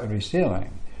away, that would be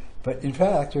stealing. But in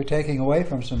fact, you're taking away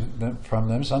from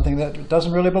them something that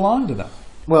doesn't really belong to them.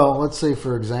 Well, let's say,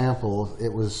 for example,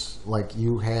 it was like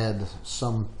you had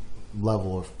some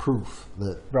level of proof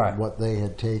that what they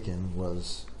had taken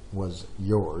was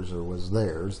yours or was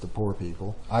theirs, the poor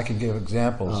people. I can give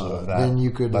examples of that. Then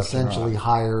you could essentially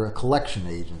hire a collection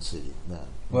agency then.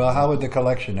 Well, how would the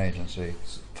collection agency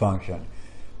function?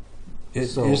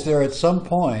 Is there at some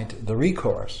point the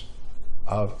recourse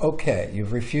of, okay,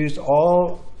 you've refused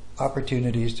all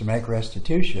opportunities to make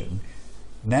restitution,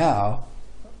 now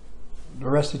the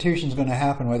restitution is going to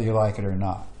happen whether you like it or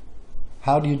not.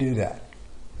 How do you do that?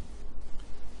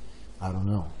 I don't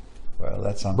know. Well,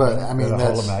 that's something that a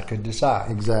Holomat could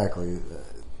decide. Exactly.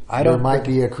 There might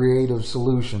be a creative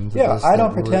solution to this. I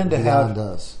don't pretend to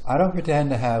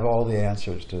have all the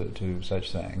answers to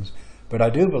such things, but I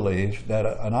do believe that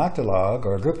an Octologue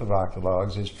or a group of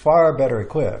Octologues is far better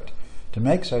equipped to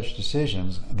make such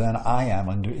decisions than I am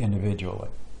individually.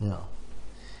 Yeah,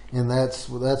 and that's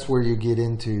where you get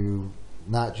into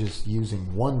not just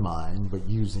using one mind, but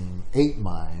using 8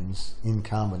 minds in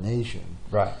combination.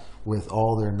 Right. With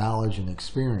all their knowledge and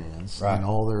experience and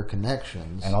all their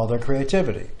connections. And all their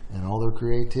creativity.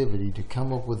 To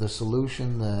come up with a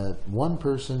solution that one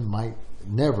person might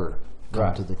never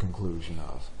come to the conclusion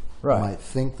of. Right. Might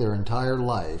think their entire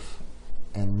life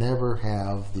and never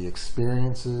have the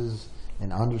experiences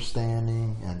and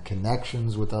understanding and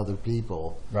connections with other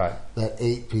people that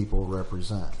 8 people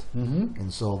represent. Mm-hmm.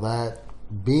 And so that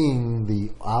being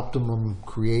the optimum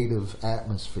creative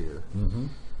atmosphere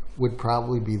would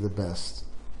probably be the best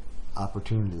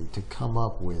opportunity to come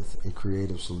up with a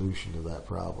creative solution to that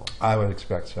problem. I would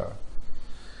expect so.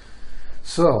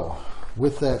 So,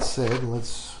 with that said,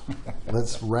 let's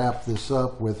wrap this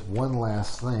up with one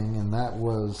last thing, and that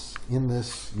was, in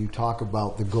this, you talk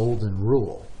about the golden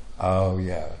rule. Oh,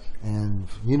 yes. And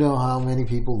you know how many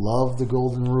people love the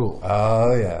golden rule.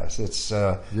 Oh, yes. It's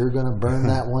you're going to burn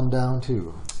that one down,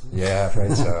 too. Yeah,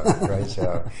 right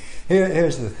so.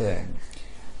 Here's the thing.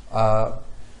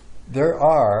 There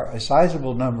are a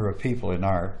sizable number of people in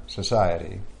our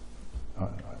society,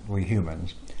 we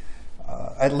humans,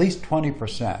 at least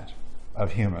 20%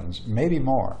 of humans, maybe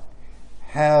more,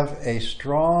 have a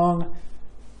strong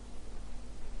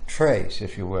trace,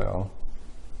 if you will,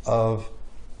 of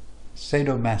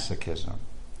sadomasochism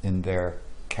in their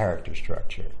character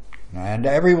structure. And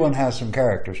everyone has some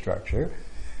character structure,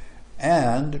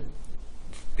 and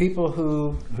people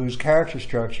whose character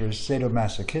structure is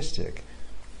sadomasochistic,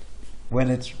 when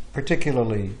it's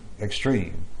particularly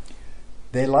extreme,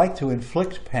 they like to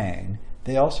inflict pain.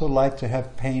 They also like to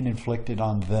have pain inflicted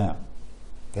on them.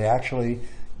 They actually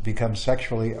become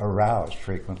sexually aroused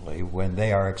frequently when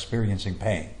they are experiencing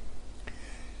pain.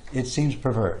 It seems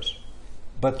perverse,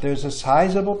 but there's a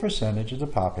sizable percentage of the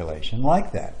population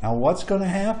like that. Now, what's going to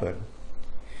happen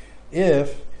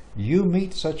if you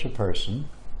meet such a person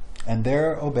and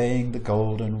they're obeying the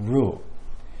golden rule?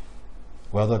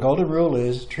 Well, the golden rule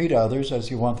is treat others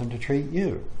as you want them to treat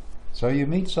you. So you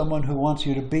meet someone who wants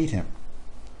you to beat him.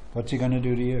 What's he going to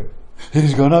do to you?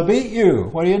 He's going to beat you.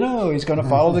 What do you know? He's going to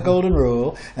follow the golden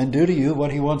rule and do to you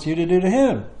what he wants you to do to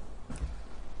him.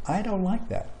 I don't like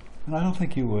that. And I don't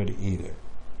think you would either.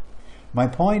 My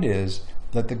point is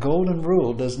that the golden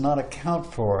rule does not account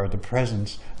for the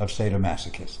presence of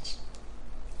sadomasochists.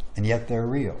 And yet they're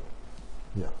real.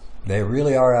 Yeah. They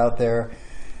really are out there,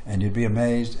 and you'd be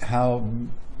amazed how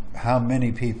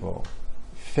many people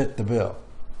fit the bill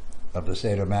of the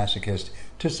sadomasochist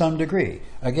to some degree.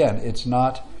 Again, it's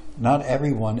not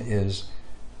everyone who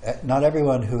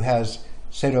has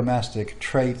sadomasochistic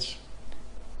traits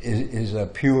is a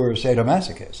pure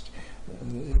sadomasochist.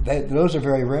 Those are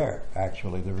very rare,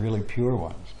 actually, the really pure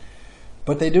ones.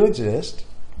 But they do exist,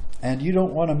 and you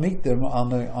don't want to meet them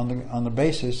on the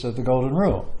basis of the golden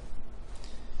rule.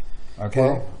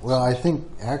 Okay? Well, I think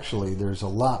actually there's a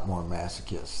lot more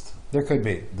masochists. There could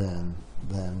be. Than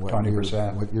what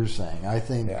 20%. What you're saying. I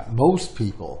think most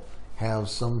people have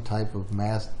some type of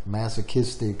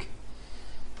masochistic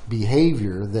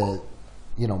behavior that,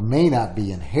 may not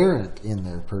be inherent in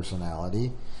their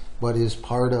personality, but is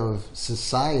part of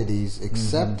society's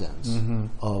acceptance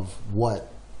of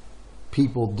what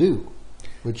people do,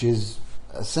 which is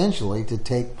essentially to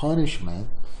take punishment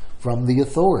from the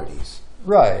authorities.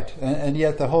 Right, and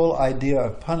yet the whole idea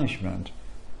of punishment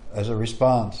as a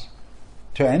response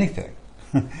to anything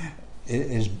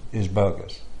is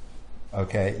bogus.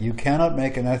 Okay, you cannot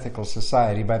make an ethical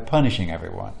society by punishing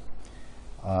everyone.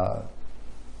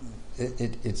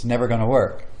 It's never going to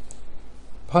work.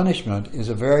 Punishment is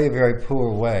a very, very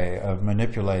poor way of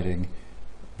manipulating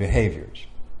behaviors.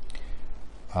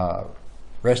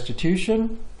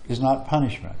 Restitution is not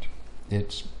punishment.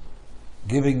 It's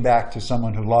giving back to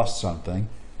someone who lost something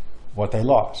what they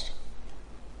lost.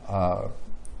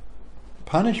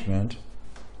 Punishment,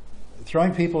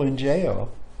 throwing people in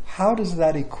jail, how does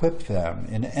that equip them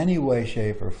in any way,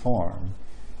 shape, or form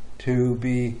to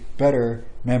be better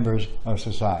members of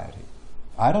society?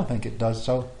 I don't think it does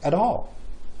so at all.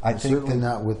 I think certainly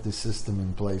not with the system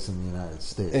in place in the United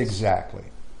States. Exactly.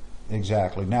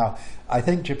 Now, I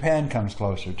think Japan comes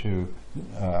closer to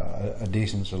a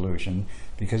decent solution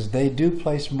because they do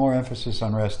place more emphasis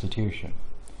on restitution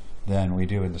than we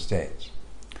do in the States.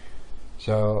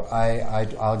 So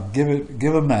I'll give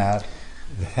them that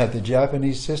the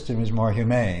Japanese system is more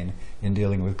humane in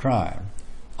dealing with crime,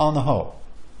 on the whole.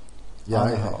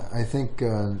 Yeah, I think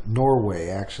Norway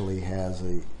actually has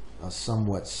a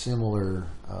somewhat similar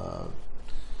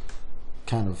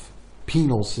kind of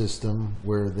penal system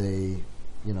where they,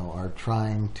 are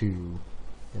trying to,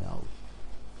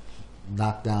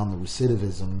 knock down the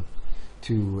recidivism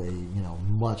to a,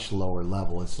 much lower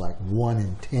level. It's like 1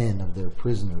 in 10 of their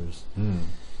prisoners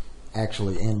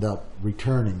actually end up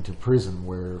returning to prison,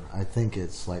 where I think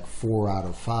it's like 4 out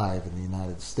of 5 in the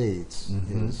United States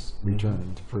is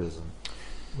returning to prison.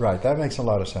 Right, that makes a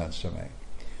lot of sense to me.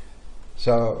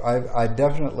 So I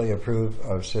definitely approve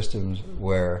of systems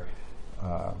where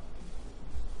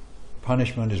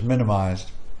punishment is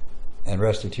minimized and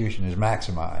restitution is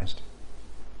maximized.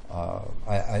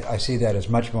 I see that as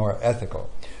much more ethical.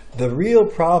 The real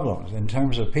problems in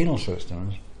terms of penal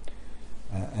systems,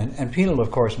 and penal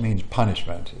of course means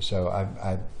punishment, so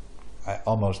I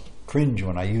almost cringe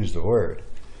when I use the word,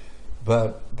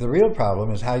 but the real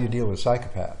problem is how you deal with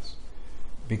psychopaths,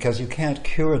 because you can't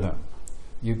cure them.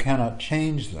 You cannot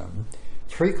change them.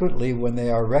 Frequently, when they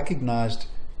are recognized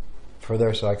for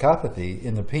their psychopathy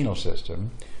in the penal system,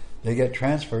 they get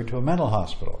transferred to a mental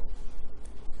hospital.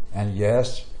 And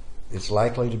yes, it's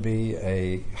likely to be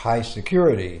a high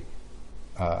security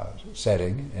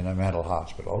setting in a mental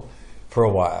hospital for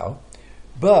a while,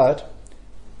 but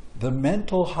the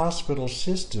mental hospital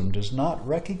system does not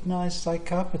recognize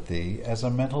psychopathy as a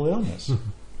mental illness.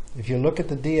 If you look at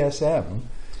the DSM,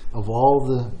 of all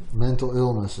the mental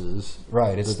illnesses,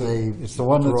 right, it's the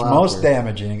one that's most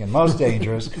damaging and most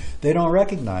dangerous. They don't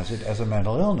recognize it as a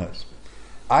mental illness.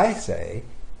 I say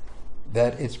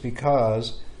that it's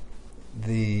because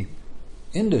the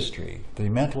industry, the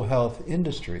mental health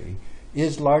industry,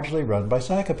 is largely run by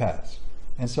psychopaths.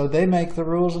 And so they make the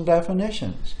rules and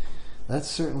definitions. That's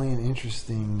certainly an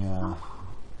interesting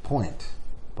point,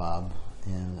 Bob,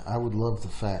 and I would love to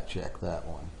fact check that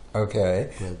one.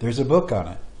 Okay. There's a book on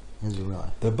it. Is it really?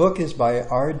 The book is by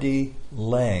R.D.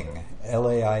 Laing,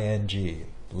 L-A-I-N-G,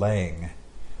 Laing.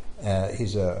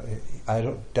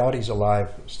 I doubt he's alive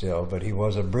still, but he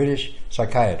was a British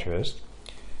psychiatrist,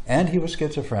 and he was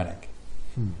schizophrenic.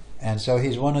 And so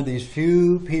he's one of these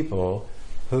few people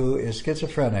who is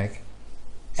schizophrenic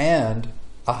and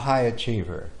a high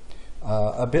achiever.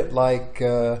 A bit like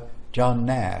John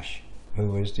Nash, who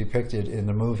was depicted in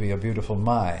the movie A Beautiful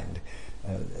Mind.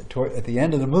 At the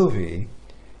end of the movie,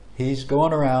 he's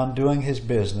going around doing his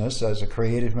business as a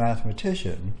creative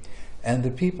mathematician, and the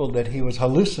people that he was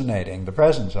hallucinating the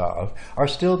presence of are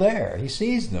still there. He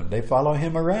sees them. They follow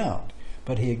him around,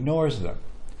 but he ignores them.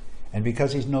 And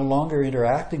because he's no longer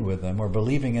interacting with them or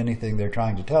believing anything they're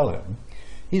trying to tell him,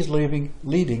 he's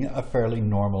leading a fairly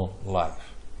normal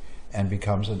life and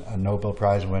becomes a Nobel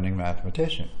Prize winning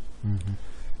mathematician. Mm-hmm.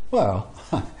 Well,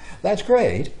 that's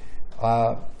great.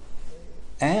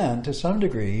 And to some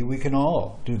degree, we can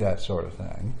all do that sort of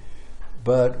thing.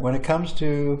 But when it comes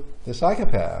to the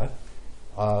psychopath,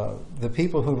 the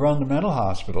people who run the mental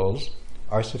hospitals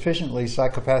are sufficiently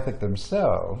psychopathic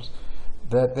themselves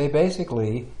that they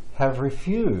basically have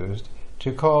refused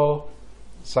to call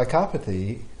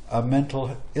psychopathy a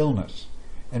mental illness.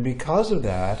 And because of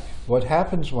that, what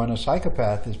happens when a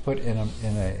psychopath is put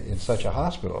in such a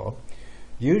hospital,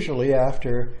 usually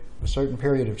after a certain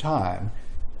period of time,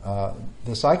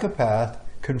 the psychopath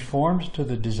conforms to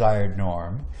the desired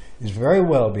norm, is very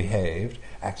well behaved,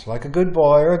 acts like a good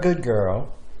boy or a good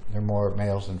girl, they're more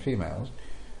males than females,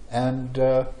 and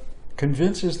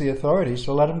convinces the authorities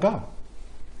to let him go.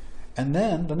 And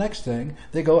then the next thing,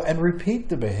 they go and repeat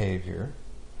the behavior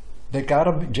that got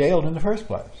him jailed in the first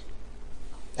place.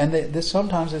 And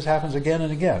sometimes this happens again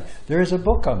and again. There is a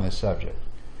book on this subject.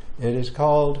 It is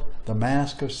called The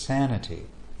Mask of Sanity.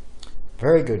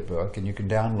 Very good book, and you can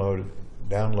download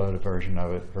a version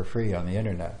of it for free on the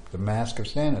internet. The Mask of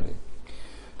Sanity.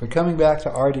 But coming back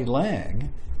to R.D.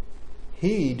 Laing,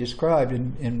 he described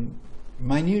in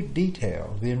minute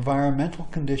detail the environmental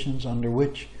conditions under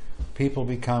which people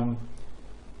become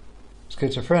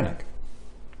schizophrenic.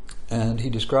 And he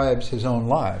describes his own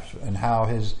life and how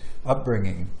his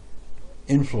upbringing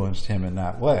influenced him in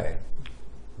that way,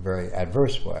 a very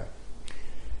adverse way.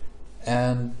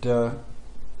 And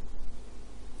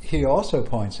he also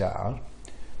points out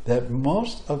that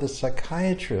most of the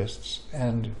psychiatrists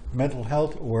and mental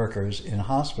health workers in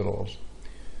hospitals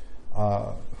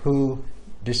who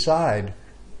decide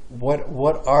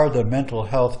what are the mental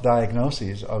health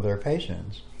diagnoses of their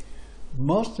patients,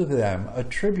 most of them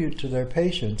attribute to their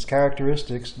patients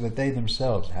characteristics that they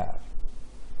themselves have.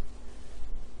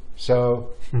 So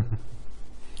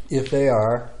if they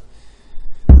are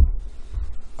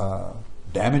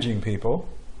damaging people,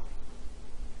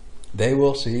 they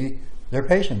will see their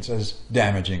patients as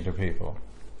damaging to people,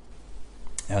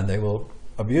 and they will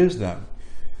abuse them,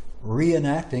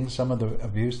 reenacting some of the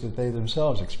abuse that they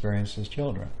themselves experienced as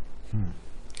children.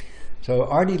 So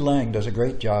R.D. Laing does a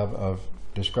great job of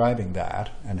describing that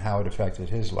and how it affected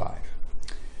his life,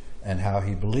 and how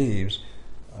he believes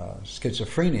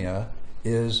schizophrenia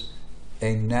is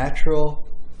a natural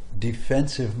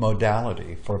defensive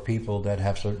modality for people that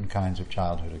have certain kinds of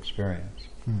childhood experience.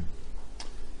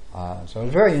 So it's a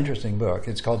very interesting book.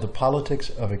 It's called The Politics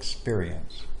of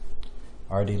Experience,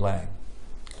 R.D. Laing.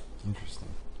 Interesting.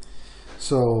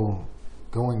 So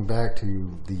going back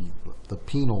to the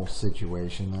penal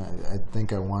situation, I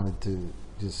think I wanted to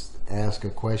just ask a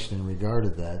question in regard to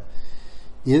that.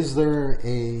 Is there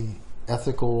a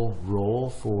ethical role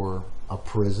for a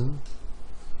prison?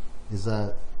 Is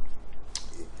that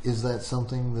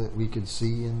something that we could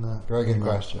see in the very good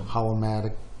question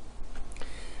holomatic?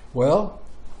 Well,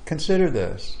 consider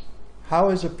this. How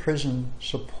is a prison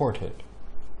supported?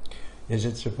 Is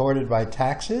it supported by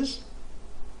taxes?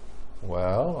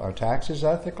 Well, are taxes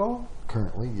ethical?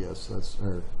 Currently, yes.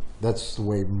 That's the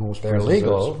way most they're prisons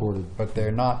legal, are supported. But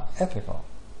they're not ethical.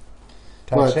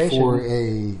 Taxation. But for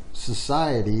a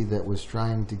society that was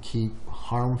trying to keep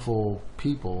harmful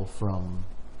people from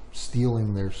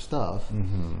stealing their stuff,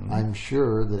 I'm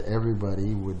sure that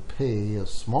everybody would pay a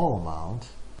small amount.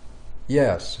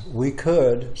 Yes, we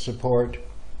could support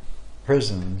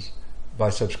prisons by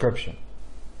subscription,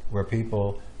 where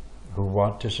people who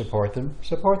want to support them.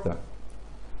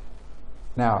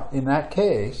 Now, in that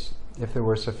case, if there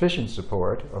were sufficient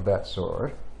support of that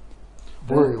sort,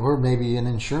 or maybe an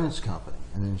insurance company.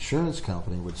 An insurance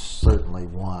company would certainly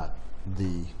want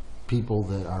the people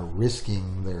that are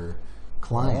risking their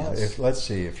clients. Let's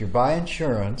see, if you buy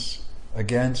insurance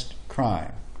against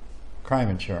crime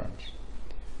insurance,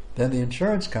 then the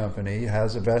insurance company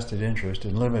has a vested interest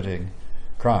in limiting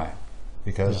crime,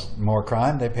 because more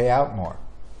crime, they pay out more.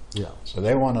 Yeah. So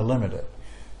they want to limit it.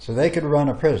 So they could run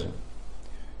a prison.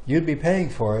 You'd be paying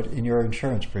for it in your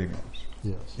insurance premiums,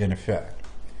 in effect.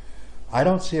 I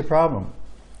don't see a problem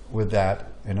with that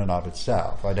in and of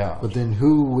itself. I don't. But then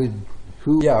who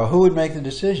would make the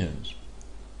decisions?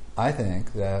 I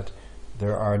think that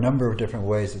there are a number of different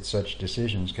ways that such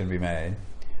decisions can be made,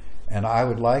 and I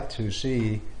would like to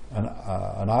see an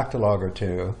Octologue or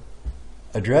two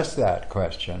address that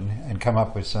question and come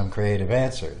up with some creative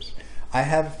answers. I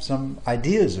have some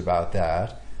ideas about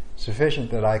that,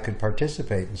 sufficient that I could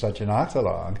participate in such an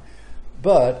Octologue,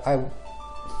 but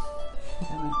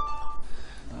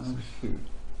shoot.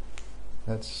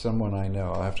 That's someone I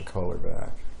know. I'll have to call her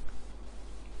back.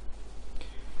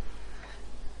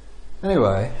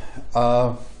 Anyway,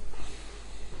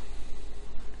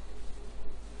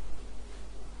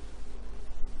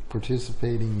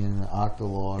 participating in an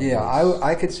Octologue. Yeah,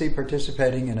 I could see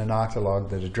participating in an Octologue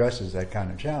that addresses that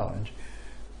kind of challenge,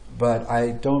 but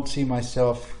I don't see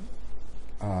myself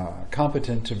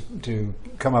competent to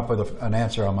come up with an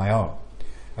answer on my own.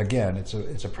 Again,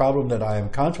 it's a problem that I am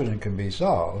confident can be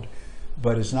solved,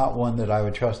 but it's not one that I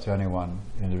would trust to any one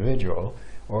individual,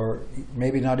 or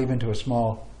maybe not even to a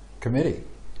small committee.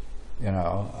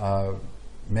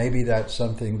 Maybe that's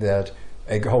something that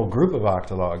a whole group of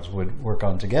Octologues would work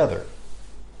on together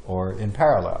or in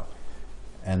parallel,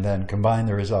 and then combine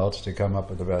the results to come up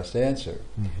with the best answer.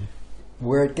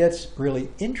 Where it gets really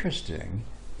interesting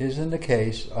is in the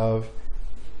case of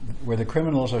where the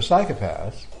criminals are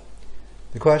psychopaths.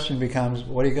 The question becomes,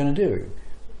 what are you going to do?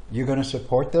 You're going to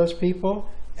support those people?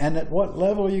 And at what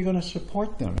level are you going to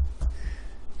support them?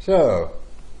 So,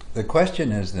 the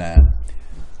question is then,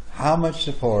 how much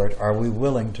support are we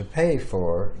willing to pay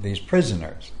for these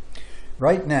prisoners?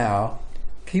 Right now,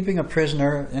 keeping a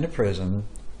prisoner in a prison,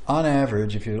 on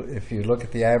average, if you look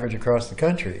at the average across the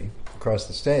country, across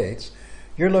the states,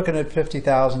 you're looking at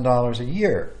 $50,000 a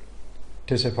year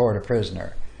to support a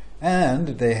prisoner.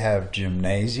 And they have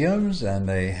gymnasiums, and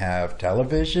they have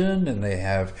television, and they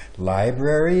have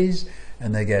libraries,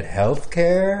 and they get health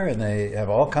care, and they have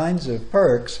all kinds of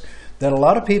perks that a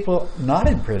lot of people not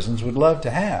in prisons would love to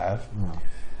have.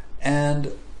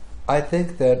 And I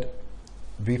think that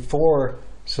before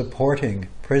supporting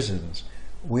prisons,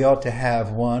 we ought to have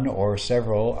one or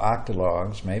several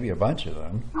Octologues, maybe a bunch of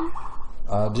them,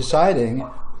 deciding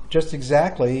just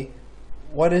exactly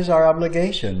what is our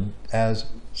obligation as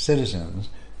citizens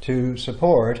to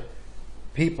support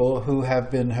people who have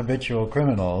been habitual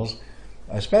criminals,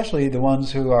 especially the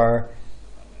ones who are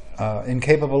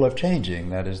incapable of changing,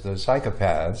 that is, the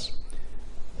psychopaths.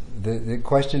 The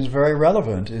question is very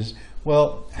relevant, is,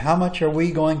 well, how much are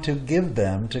we going to give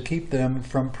them to keep them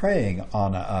from preying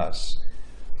on us?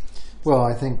 Well,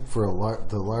 I think for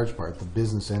the large part, the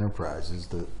business enterprises,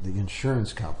 the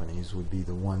insurance companies would be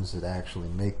the ones that actually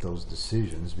make those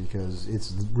decisions, because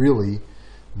it's really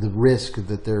the risk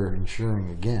that they're insuring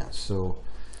against. So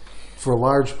for a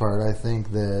large part, I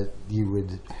think that you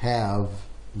would have,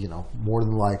 more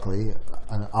than likely,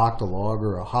 an Octologue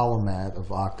or a holomat of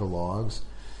Octologues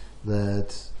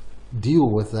that deal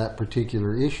with that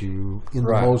particular issue in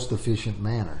the most efficient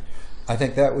manner. I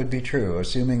think that would be true,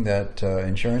 assuming that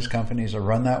insurance companies are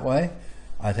run that way.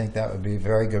 I think that would be a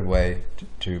very good way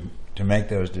to make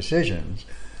those decisions.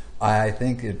 I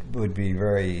think it would be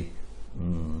very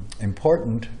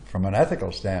important from an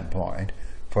ethical standpoint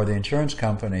for the insurance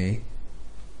company,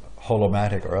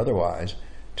 holomatic or otherwise,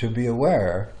 to be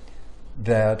aware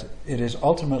that it is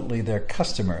ultimately their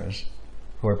customers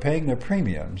who are paying their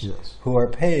premiums, who are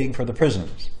paying for the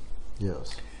prisons.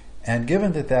 Yes. And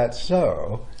given that that's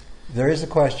so, there is a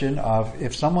question of,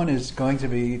 if someone is going to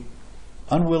be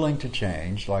unwilling to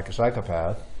change, like a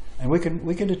psychopath, and we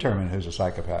can determine who's a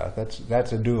psychopath.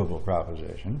 That's a doable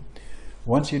proposition.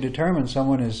 Once you determine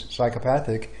someone is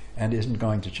psychopathic and isn't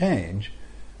going to change,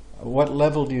 what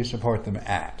level do you support them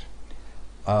at?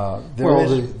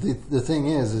 The thing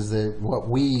is that what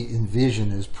we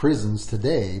envision as prisons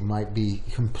today might be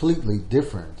completely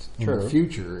different in the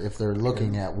future if they're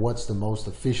looking at what's the most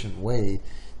efficient way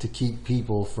to keep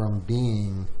people from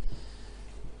being,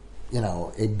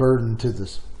 a burden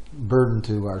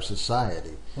to our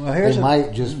society. Well, they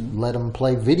might just let them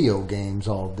play video games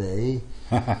all day,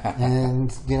 and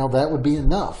that would be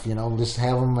enough. Just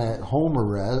have them at home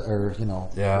arrest or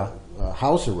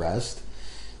house arrest.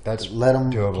 Let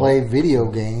them play video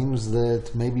games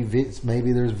that maybe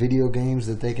there's video games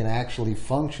that they can actually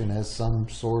function as some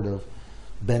sort of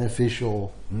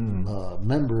beneficial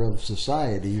member of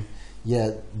society,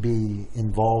 yet be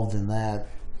involved in that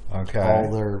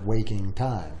all their waking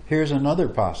time. Here's another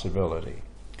possibility,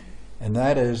 and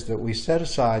that is that we set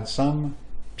aside some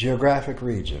geographic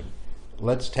region.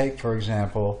 Let's take, for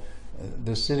example,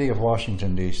 the city of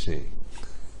Washington, D.C.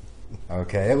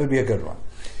 It would be a good one.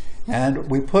 And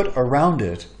we put around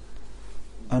it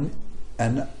an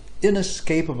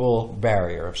inescapable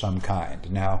barrier of some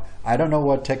kind. Now, I don't know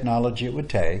what technology it would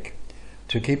take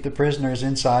to keep the prisoners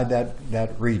inside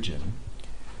that region,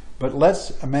 but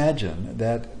let's imagine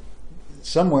that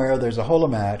somewhere there's a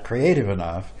holomat creative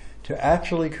enough to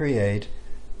actually create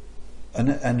an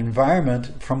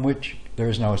environment from which there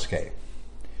is no escape.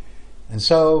 And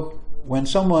so when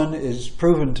someone is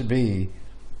proven to be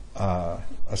a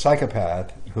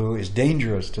psychopath who is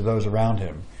dangerous to those around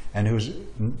him and who's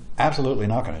absolutely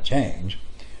not going to change,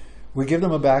 we give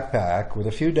them a backpack with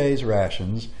a few days'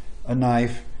 rations, a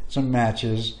knife, some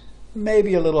matches,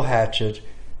 maybe a little hatchet,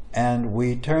 and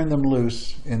we turn them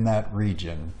loose in that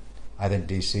region. I think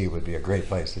D.C. would be a great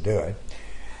place to do it.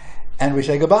 And we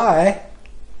say goodbye,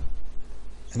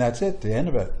 and that's it, the end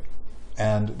of it.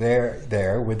 And they're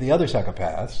there with the other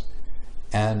psychopaths,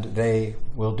 and they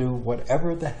will do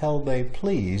whatever the hell they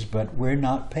please, but we're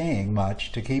not paying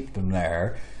much to keep them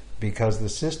there because the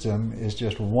system is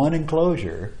just one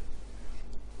enclosure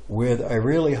with a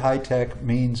really high-tech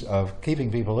means of keeping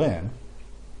people in.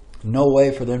 No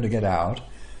way for them to get out.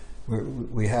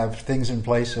 We have things in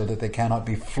place so that they cannot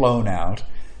be flown out.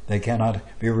 They cannot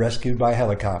be rescued by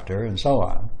helicopter and so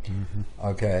on.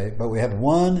 Mm-hmm. But we have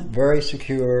one very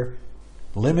secure,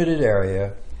 limited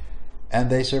area, and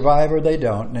they survive or they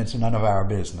don't, and it's none of our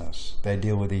business. They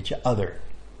deal with each other.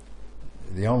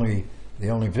 The only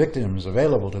victims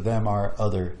available to them are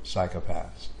other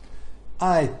psychopaths.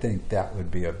 I think that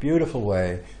would be a beautiful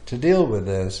way to deal with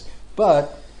this,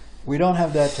 but we don't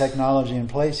have that technology in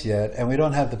place yet, and we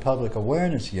don't have the public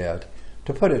awareness yet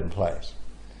to put it in place.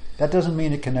 That doesn't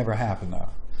mean it can never happen, though.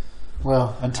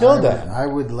 Well, until then, I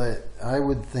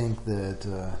would think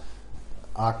that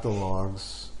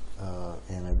Octologues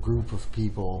and a group of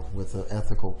people with an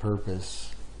ethical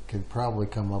purpose could probably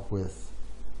come up with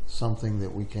something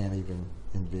that we can't even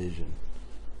envision.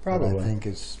 Probably. But I think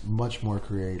it's much more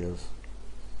creative.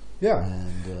 Yeah.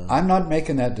 And I'm not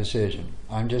making that decision.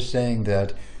 I'm just saying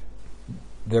that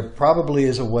there probably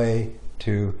is a way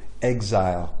to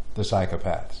exile the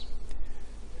psychopaths.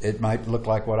 It might look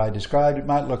like what I described. It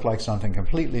might look like something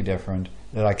completely different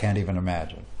that I can't even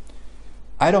imagine.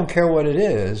 I don't care what it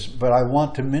is, but I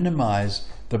want to minimize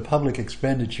the public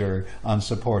expenditure on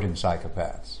supporting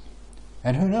psychopaths.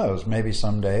 And who knows, maybe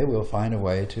someday we'll find a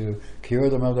way to cure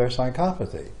them of their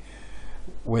psychopathy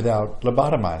without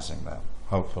lobotomizing them,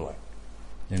 hopefully.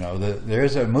 There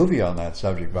is a movie on that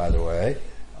subject, by the way.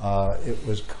 It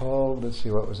was called, let's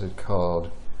see, what was it called?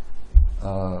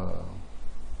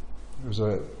 It was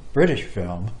a British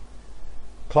film,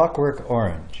 Clockwork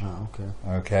Orange. Oh, okay.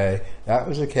 Okay, that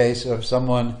was a case of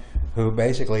someone who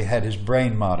basically had his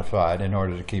brain modified in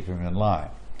order to keep him in line.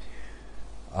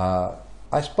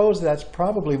 I suppose that's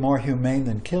probably more humane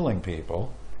than killing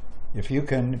people. If you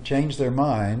can change their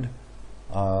mind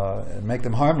and make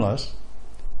them harmless,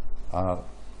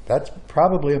 that's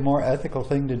probably a more ethical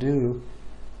thing to do.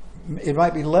 It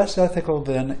might be less ethical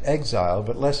than exile,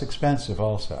 but less expensive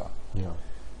also. Yeah.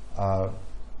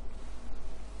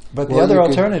 But the other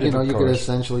alternative, you could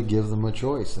essentially give them a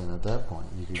choice. Then at that point,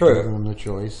 you could give them the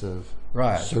choice of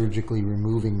surgically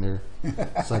removing their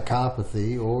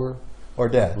psychopathy, or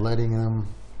death, letting them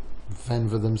fend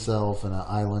for themselves in an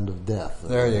island of death.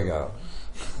 There you go.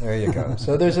 There you go.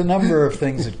 So there's a number of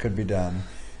things that could be done,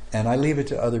 and I leave it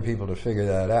to other people to figure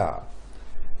that out.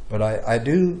 But I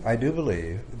do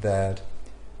believe that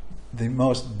the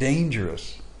most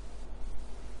dangerous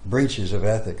breaches of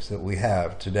ethics that we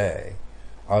have today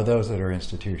are those that are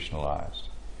institutionalized.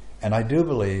 And I do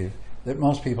believe that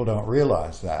most people don't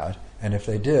realize that, and if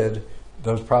they did,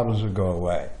 those problems would go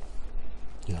away.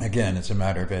 Yeah. Again, it's a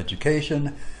matter of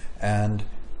education and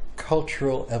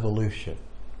cultural evolution.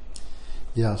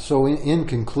 Yeah, so in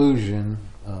conclusion,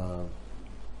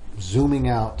 zooming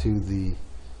out to the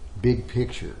big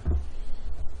picture,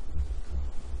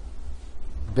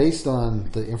 based on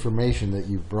the information that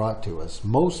you've brought to us,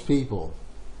 most people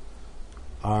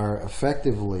are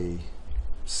effectively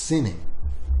sinning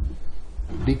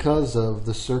because of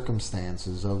the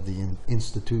circumstances of the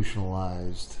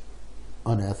institutionalized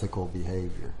unethical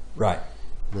behavior. Right.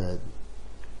 That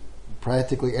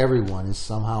practically everyone is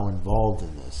somehow involved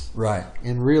in this. Right.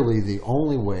 And really the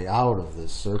only way out of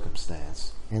this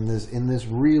circumstance, in this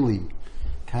really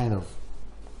kind of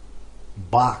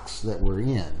box that we're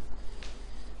in,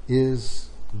 is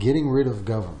getting rid of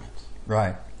government.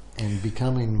 Right. And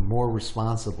becoming more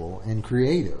responsible and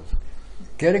creative.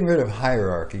 Getting rid of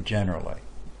hierarchy generally.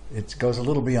 It goes a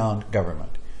little beyond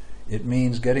government. It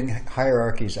means getting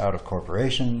hierarchies out of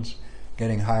corporations,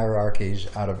 getting hierarchies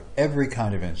out of every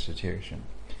kind of institution.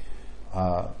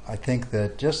 I think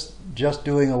that just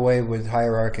doing away with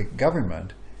hierarchic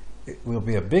government, it will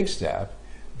be a big step,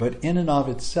 but in and of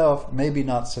itself maybe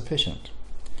not sufficient.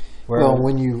 Well,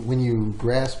 when you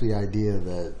grasp the idea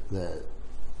that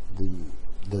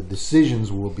the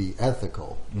decisions will be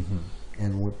ethical, mm-hmm.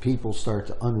 and when people start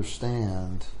to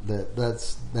understand that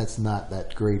that's not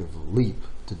that great of a leap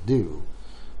to do,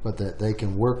 but that they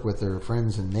can work with their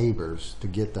friends and neighbors to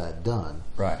get that done.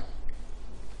 Right.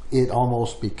 It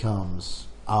almost becomes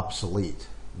obsolete.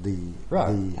 The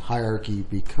hierarchy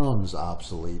becomes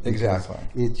obsolete. Exactly.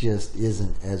 It just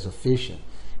isn't as efficient.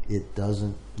 It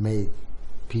doesn't make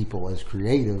people as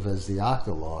creative as the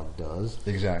Octologue does.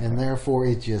 Exactly. And therefore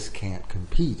it just can't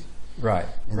compete. Right.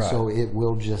 And so it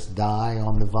will just die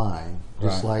on the vine,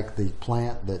 just like the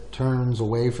plant that turns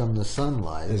away from the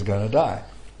sunlight is going to die.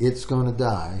 It's going to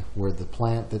die, where the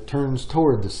plant that turns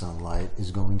toward the sunlight is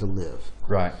going to live.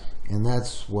 Right. And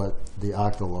that's what the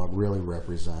Octologue really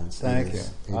represents. Thank you.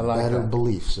 A better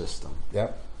belief system.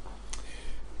 Yep.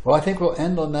 Well, I think we'll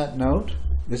end on that note.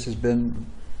 This has been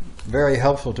very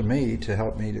helpful to me to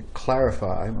help me to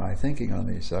clarify my thinking on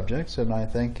these subjects, and I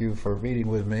thank you for meeting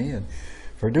with me and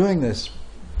for doing this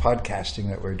podcasting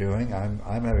that we're doing. I'm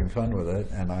having fun with it,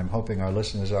 and I'm hoping our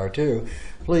listeners are too.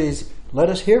 Please let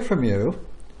us hear from you.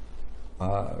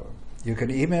 You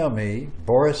can email me,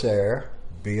 Borisher,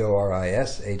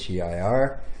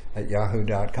 Borisheir,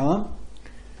 @yahoo.com.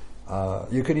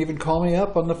 You can even call me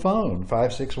up on the phone,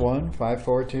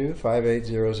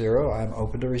 561-542-5800. I'm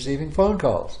open to receiving phone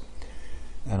calls,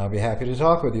 and I'll be happy to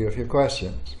talk with you if you have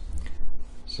questions.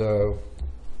 So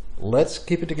let's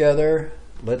keep it together.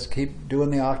 Let's keep doing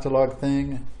the Octologue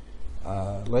thing.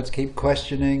 Let's keep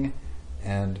questioning,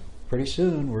 and pretty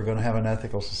soon we're going to have an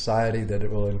ethical society that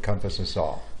it will encompass us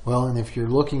all. Well, and if you're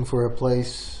looking for a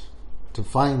place to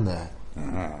find that,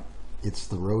 it's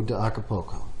the road to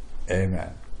Acapulco.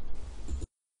 Amen.